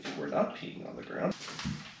like it if you were not peeing on the ground.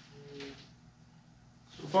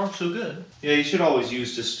 So far, so good. Yeah, you should always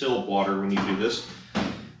use distilled water when you do this.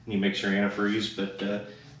 You mix your antifreeze, but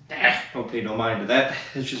don't pay no mind to that.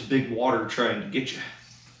 It's just big water trying to get you.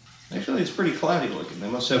 Actually, it's pretty cloudy looking. They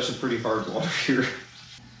must have some pretty hard water here.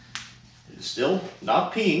 It is still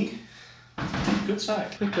not peeing. Good sign.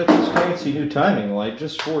 Picked up this fancy new timing light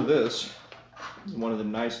just for this. One of the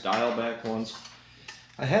nice dial-back ones.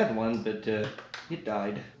 I had one, but it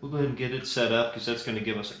died. We'll go ahead and get it set up because that's going to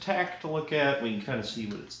give us a tack to look at. We can kind of see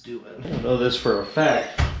what it's doing. I don't know this for a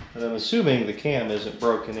fact, but I'm assuming the cam isn't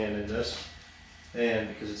broken in this. And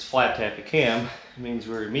because it's flat tapping cam, it means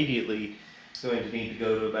we're immediately going to need to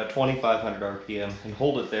go to about 2,500 RPM and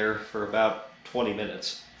hold it there for about 20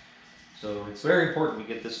 minutes. So it's very important we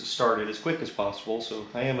get this started as quick as possible. So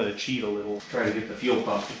I am going to cheat a little, try to get the fuel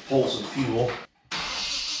pump to pull some fuel.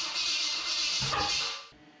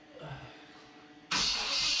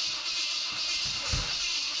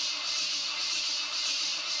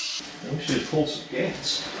 We should pull some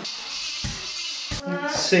gas.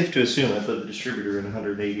 It's safe to assume I put the distributor in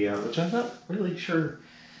 180 out, which I'm not really sure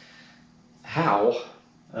how.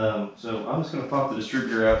 So I'm just going to pop the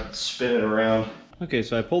distributor out and spin it around. Okay,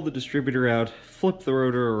 so I pulled the distributor out, flipped the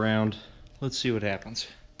rotor around. Let's see what happens.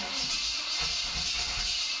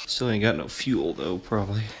 Still ain't got no fuel though,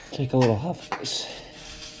 probably. Take a little huff of this.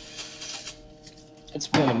 It's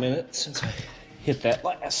been a minute since I hit that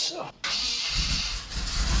last, so.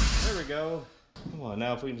 There we go. Come on,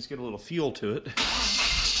 now if we can just get a little fuel to it.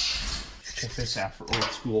 Check this out for old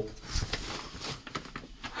school.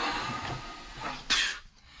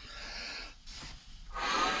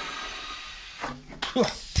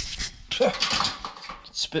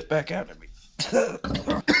 Spit back out at me.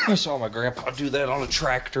 I saw my grandpa do that on a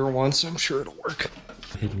tractor once. I'm sure it'll work.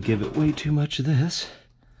 Go ahead and give it way too much of this.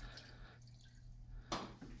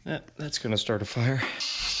 That's gonna start a fire.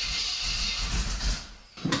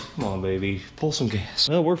 Come on, baby. Pull some gas.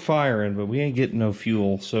 Well, we're firing, but we ain't getting no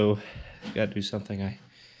fuel, so gotta do something I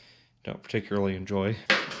don't particularly enjoy.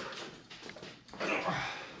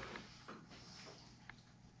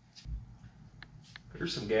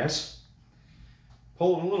 Here's some gas.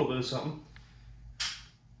 Pulling a little bit of something.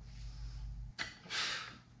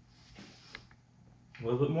 A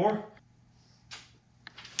little bit more.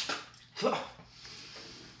 Ugh.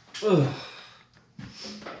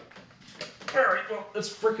 Alright, well, it's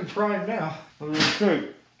freaking primed now. What do you think?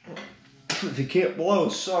 If you can't blow,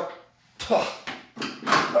 suck.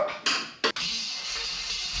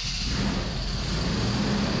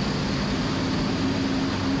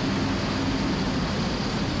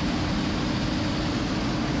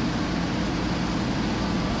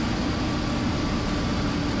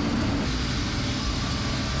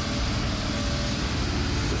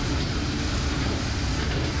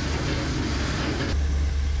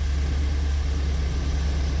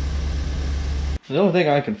 The only thing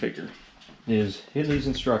I can figure is in these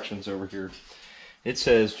instructions over here, it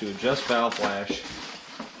says to adjust valve flash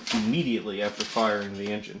immediately after firing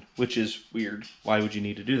the engine, which is weird. Why would you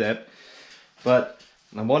need to do that? But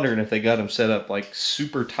I'm wondering if they got them set up like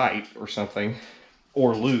super tight or something,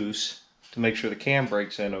 or loose, to make sure the cam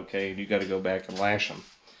breaks in okay, and you got to go back and lash them.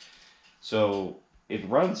 So it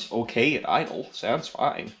runs okay at idle, sounds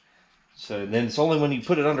fine. So then it's only when you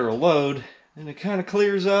put it under a load and it kind of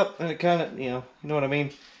clears up, and it kind of, you know what I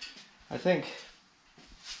mean? I think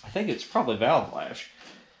it's probably valve flash.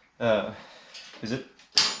 Is it?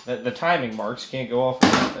 The timing marks can't go off,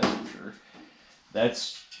 that's for sure.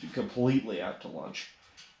 That's completely out to lunch.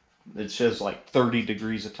 It says like 30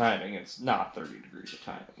 degrees of timing. It's not 30 degrees of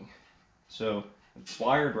timing. So it's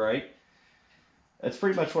wired right. That's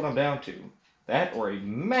pretty much what I'm down to. That or a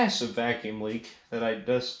massive vacuum leak that I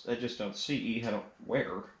just don't see. I don't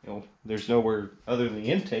where. There's nowhere other than the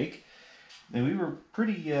intake. And we were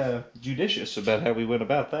pretty judicious about how we went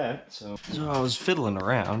about that. So I was fiddling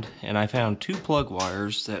around and I found 2 plug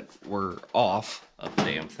wires that were off of the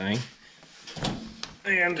damn thing.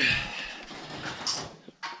 And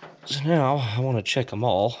so now I want to check them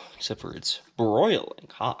all, except for it's broiling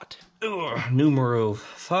hot. Numero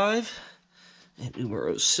 5. And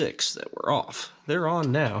numero 6 that were off. They're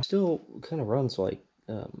on now. Still kind of runs like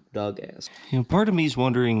dog ass. Part of me's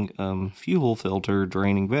wondering, fuel filter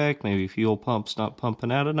draining back, maybe fuel pump's not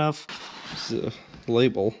pumping out enough. It's the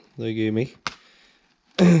label they gave me.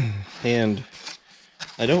 And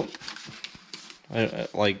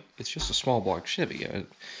it's just a small block Chevy. I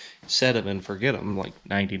set them and forget them like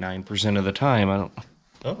 99% of the time.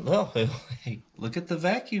 Oh no, hey, look at the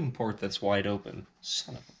vacuum port that's wide open.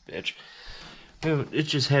 Son of a bitch. It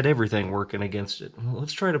just had everything working against it. Well,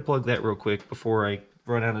 let's try to plug that real quick before I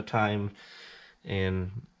run out of time and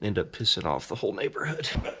end up pissing off the whole neighborhood.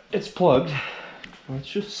 It's plugged. Let's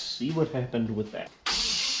just see what happened with that.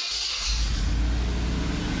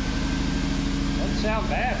 Doesn't sound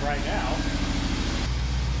bad right now.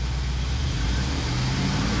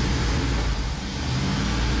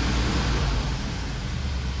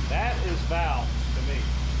 That is valve to me.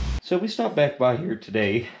 So we stopped back by here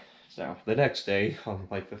today. Now, the next day, on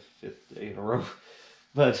like the 5th day in a row.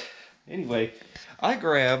 But anyway, I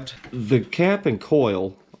grabbed the cap and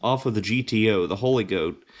coil off of the GTO, the Holy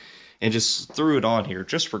Goat, and just threw it on here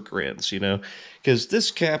just for grins, because this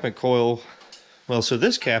cap and coil,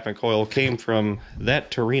 this cap and coil came from that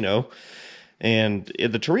Torino, and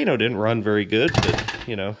the Torino didn't run very good,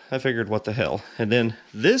 but, I figured what the hell. And then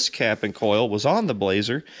this cap and coil was on the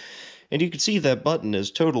Blazer. And you can see that button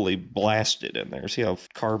is totally blasted in there. See how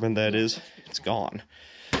carbon that is? It's gone.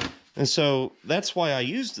 And so that's why I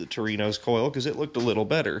used the Torino's coil, because it looked a little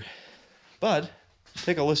better. But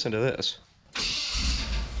take a listen to this.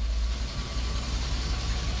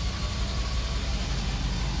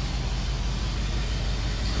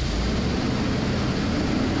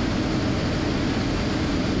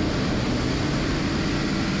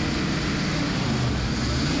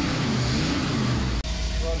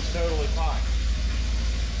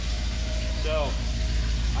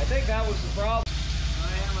 think that was the problem.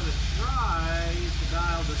 I am going to try to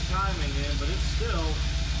dial this timing in, but it still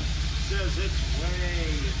says it's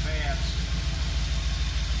way advanced.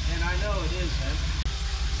 And I know it isn't.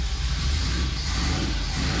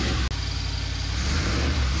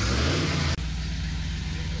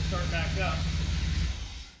 It'll start back up.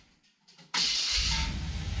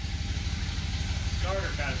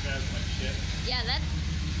 Starter kind of sounds like shit. Yeah, that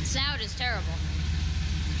sound is terrible.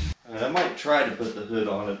 I might try to put the hood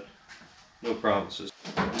on it. No promises.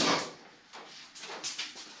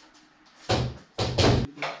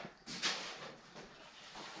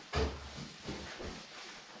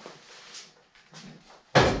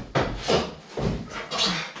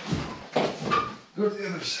 Go to the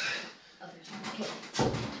other side.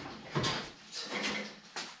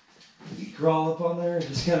 You crawl up on there and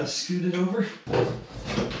just kind of scoot it over.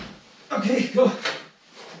 Okay, go.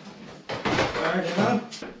 Alright, hang on.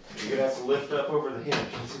 You're gonna have to lift up over the hinge.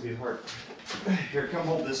 It's gonna be hard. Here, come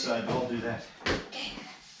hold this side. I'll do that.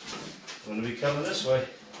 I'm gonna be coming this way.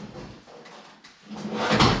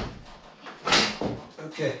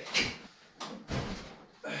 Okay.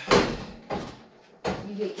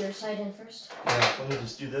 You get your side in first? Yeah, let me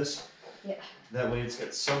just do this. Yeah. That way it's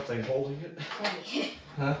got something holding it. Heavy.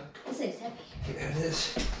 Huh? This thing's heavy. Yeah, it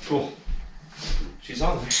is. Cool. She's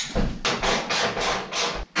on there.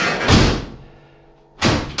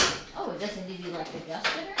 Oh, it doesn't need to be like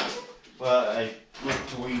adjusted or anything? Well, I looked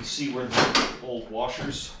to where you see where the old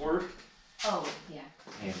washers were. Oh, yeah.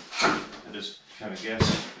 And I just kind of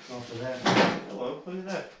guessed off of that. Hello, look at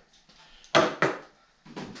that.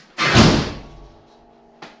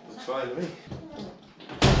 Looks fine to me.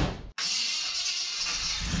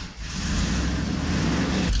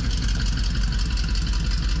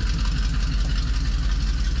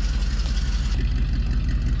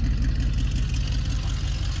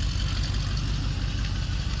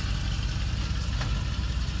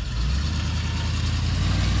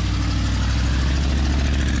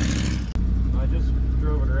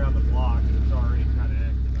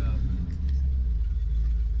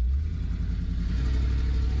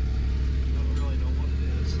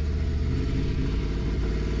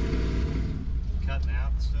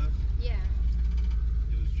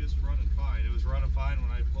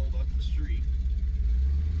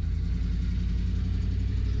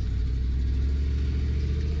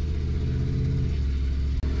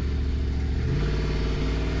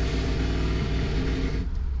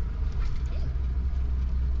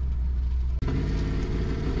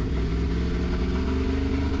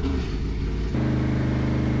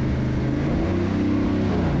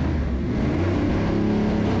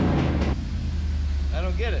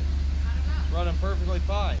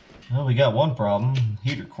 Well, we got one problem.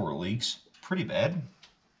 Heater core leaks pretty bad.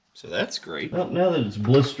 So that's great. Well, now that it's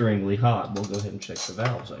blisteringly hot, we'll go ahead and check the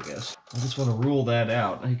valves, I guess. I just want to rule that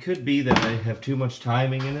out. It could be that I have too much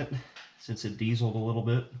timing in it, since it dieseled a little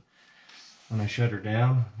bit when I shut her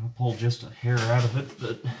down. I'll pull just a hair out of it,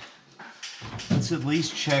 but let's at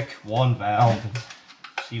least check one valve and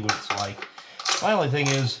see what it's like. My only thing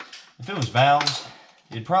is, if it was valves,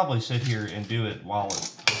 it'd probably sit here and do it while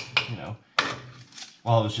it, you know,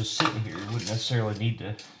 while it was just sitting here. It wouldn't necessarily need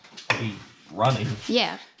to be running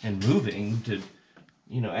and moving to,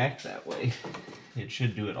 you know, act that way. It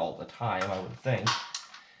should do it all the time, I would think.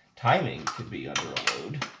 Timing could be under a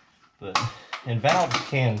load, but, and valves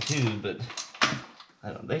can too, but I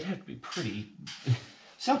don't know, they'd have to be pretty,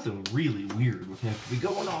 something really weird would have to be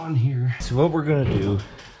going on here. So what we're gonna do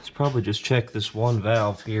is probably just check this one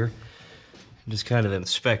valve here, and just kind of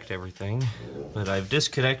inspect everything. But I've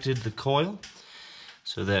disconnected the coil,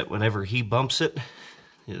 so that whenever he bumps it,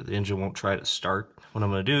 you know, the engine won't try to start. What I'm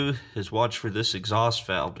going to do is watch for this exhaust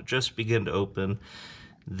valve to just begin to open,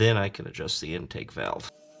 then I can adjust the intake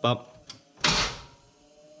valve. Bump.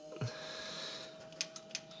 I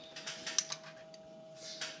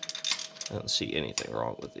don't see anything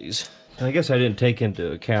wrong with these. And I guess I didn't take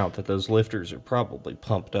into account that those lifters are probably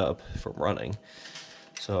pumped up from running.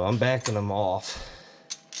 So I'm backing them off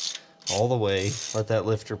all the way, let that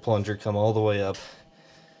lifter plunger come all the way up.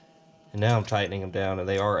 And now I'm tightening them down, and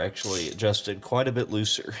they are actually adjusted quite a bit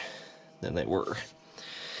looser than they were.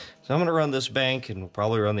 So I'm going to run this bank, and we'll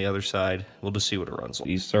probably run the other side. We'll just see what it runs like.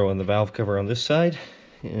 He's throwing the valve cover on this side,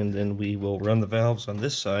 and then we will run the valves on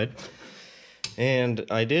this side. And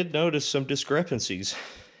I did notice some discrepancies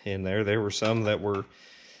in there. There were some that were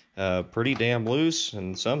pretty damn loose,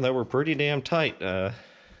 and some that were pretty damn tight.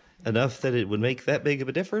 Enough that it would make that big of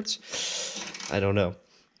a difference? I don't know.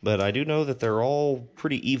 But I do know that they're all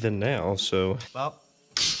pretty even now, so... Bump,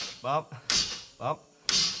 bump, bump,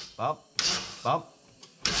 bump, bump,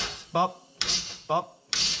 bump, bump,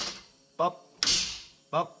 Bop.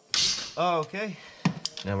 Bop. Okay.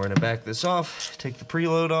 Now we're gonna back this off, take the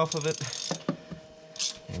preload off of it,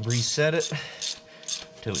 and reset it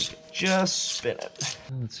until we can just spin it.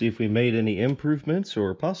 Let's see if we made any improvements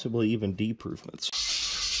or possibly even deprovements.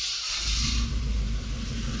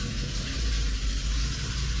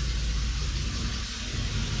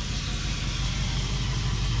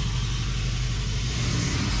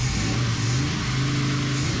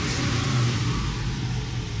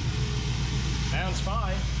 Sounds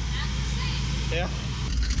fine. Yeah.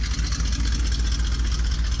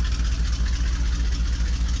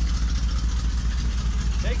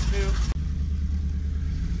 Takes two.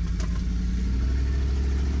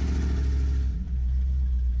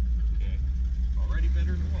 Okay. Already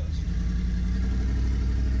better than it was.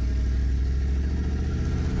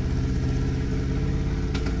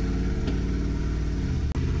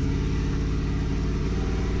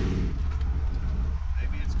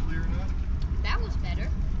 Maybe it's clear enough. That was better.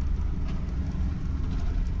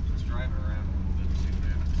 Just driving around a little bit and see what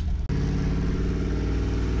happens.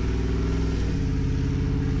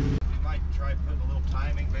 We might try putting a little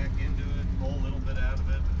timing back into it, pull a little bit out of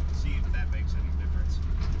it, and see if that makes any difference.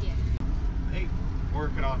 Yeah. I hate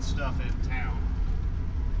working on stuff in town.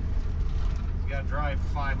 You gotta drive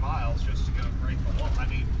 5 miles just to go break the wall. I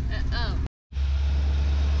mean, Oh.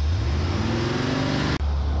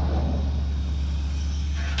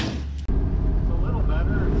 it's a little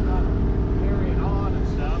better. It's not carrying on and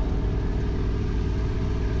stuff.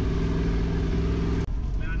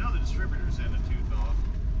 I mean, I know the distributor's in a tooth off.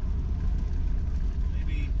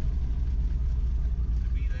 Maybe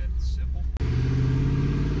it'd be that simple.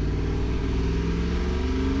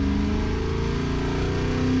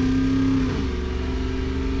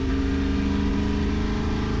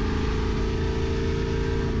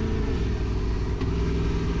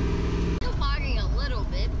 Still bogging a little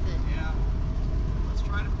bit, but Yeah. Let's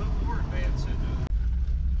try to put more advance into it.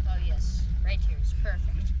 oh yes, right here is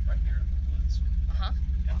perfect. Right here in the woods. Uh-huh.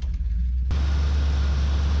 Yeah.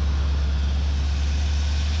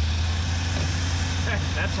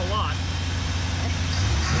 That's a lot.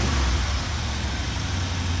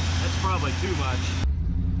 That's probably too much.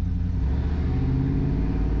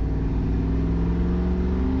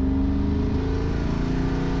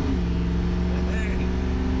 Hey.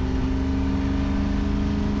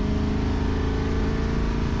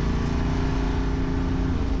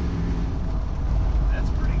 That's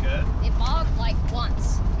pretty good. It bogged like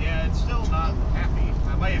once. Yeah, it's still not happy.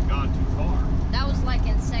 I may have gone too far. That was like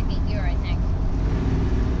in second gear, I think.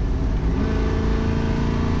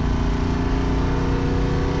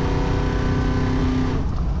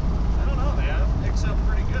 I don't know, man. It picks up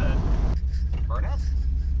pretty good. Burnout?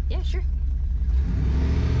 Yeah, sure.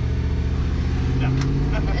 No.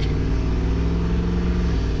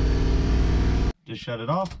 Just shut it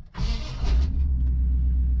off.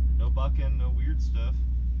 No bucking, no weird stuff.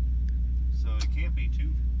 So it can't be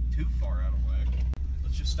too far out of whack.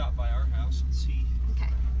 Let's just stop by our house and see. Okay.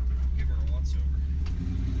 Give her a once over.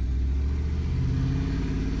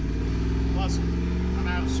 Plus, I'm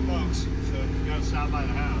out of smokes, so we gotta stop by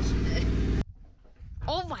the house.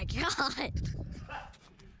 Oh my god.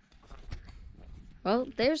 Well,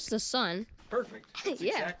 there's the sun. Perfect. That's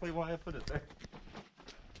Yeah. exactly why I put it there.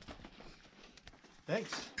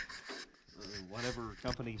 Thanks. Whatever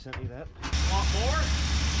company sent me that. Want more?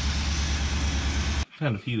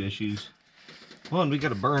 Found a few issues. One, we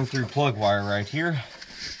got a burn through plug wire right here.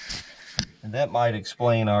 And that might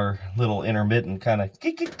explain our little intermittent kind of.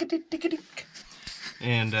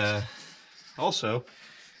 And also,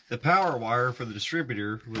 the power wire for the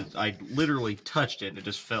distributor was, I literally touched it and it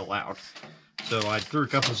just fell out. So I threw a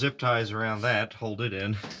couple zip ties around that to hold it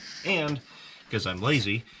in. And, because I'm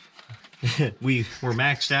lazy, we were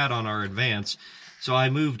maxed out on our advance. So I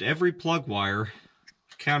moved every plug wire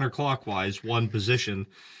counterclockwise one position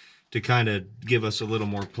to kind of give us a little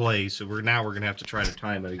more play. So now we're going to have to try to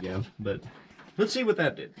time it again. But let's see what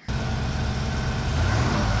that did.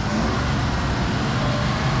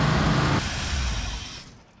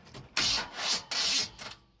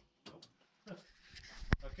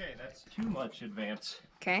 Okay, that's too much advance.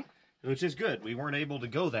 Okay. Which is good. We weren't able to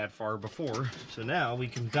go that far before. So now we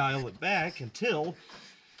can dial it back until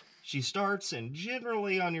she starts. And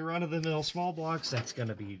generally on your run-of-the-mill small blocks, that's going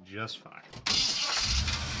to be just fine.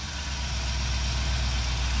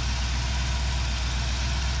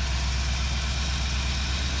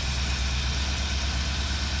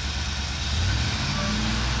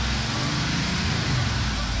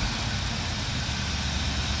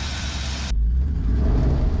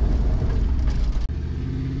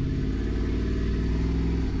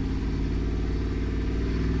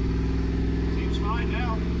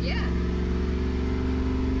 now? Yeah.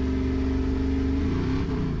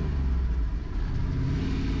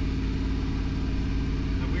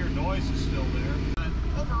 The weird noise is still there. But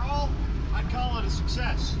overall, I'd call it a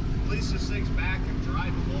success. At least this thing's back and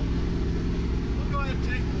drivable. We'll go ahead and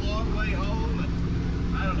take the long way home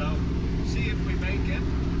and, I don't know, see if we make it.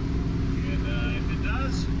 And if it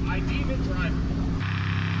does, I deem it drivable.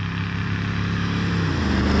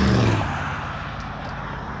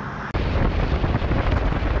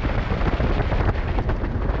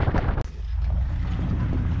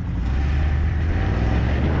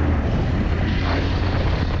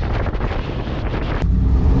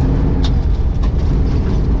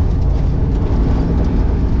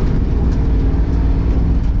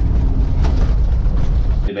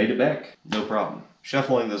 Made it back, no problem.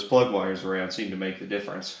 Shuffling those plug wires around seemed to make the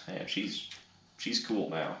difference, and she's cool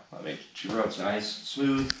now. I mean, she runs nice,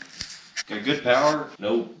 smooth, got good power,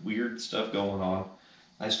 no weird stuff going on.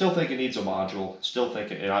 I still think it needs a module. Still think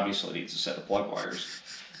it obviously needs a set of plug wires.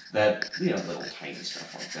 That, little tiny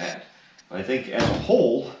stuff like that. But I think as a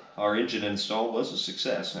whole, our engine install was a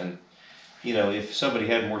success, and if somebody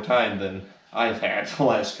had more time than I've had the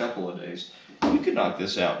last couple of days, we could knock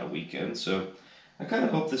this out in a weekend. So I kind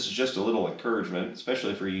of hope this is just a little encouragement,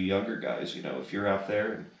 especially for you younger guys. If you're out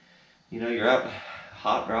there and, you're out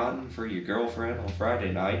hot rodding for your girlfriend on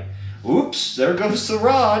Friday night. Oops, there goes the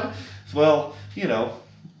rod. Well,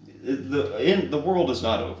 the world is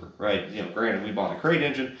not over, right? Granted, we bought a crate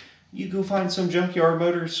engine. You go find some junkyard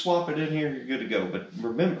motor, swap it in here, you're good to go. But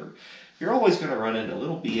remember, you're always going to run into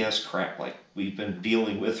little BS crap like we've been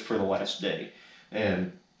dealing with for the last day.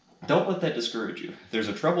 And don't let that discourage you. There's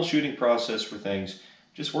a troubleshooting process for things.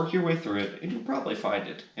 Just work your way through it, and you'll probably find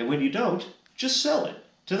it. And when you don't, just sell it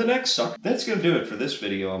to the next sucker. That's going to do it for this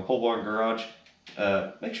video on Pole Barn Garage.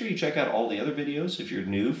 Make sure you check out all the other videos if you're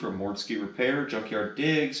new, from Mordski Repair, Junkyard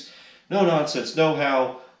Digs, No Nonsense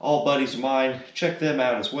Know-How, all buddies of mine. Check them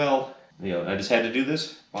out as well. I just had to do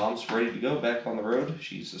this. Mom's ready to go back on the road.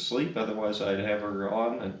 She's asleep, otherwise I'd have her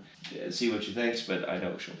on and see what she thinks, but I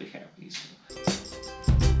know she'll be happy. So.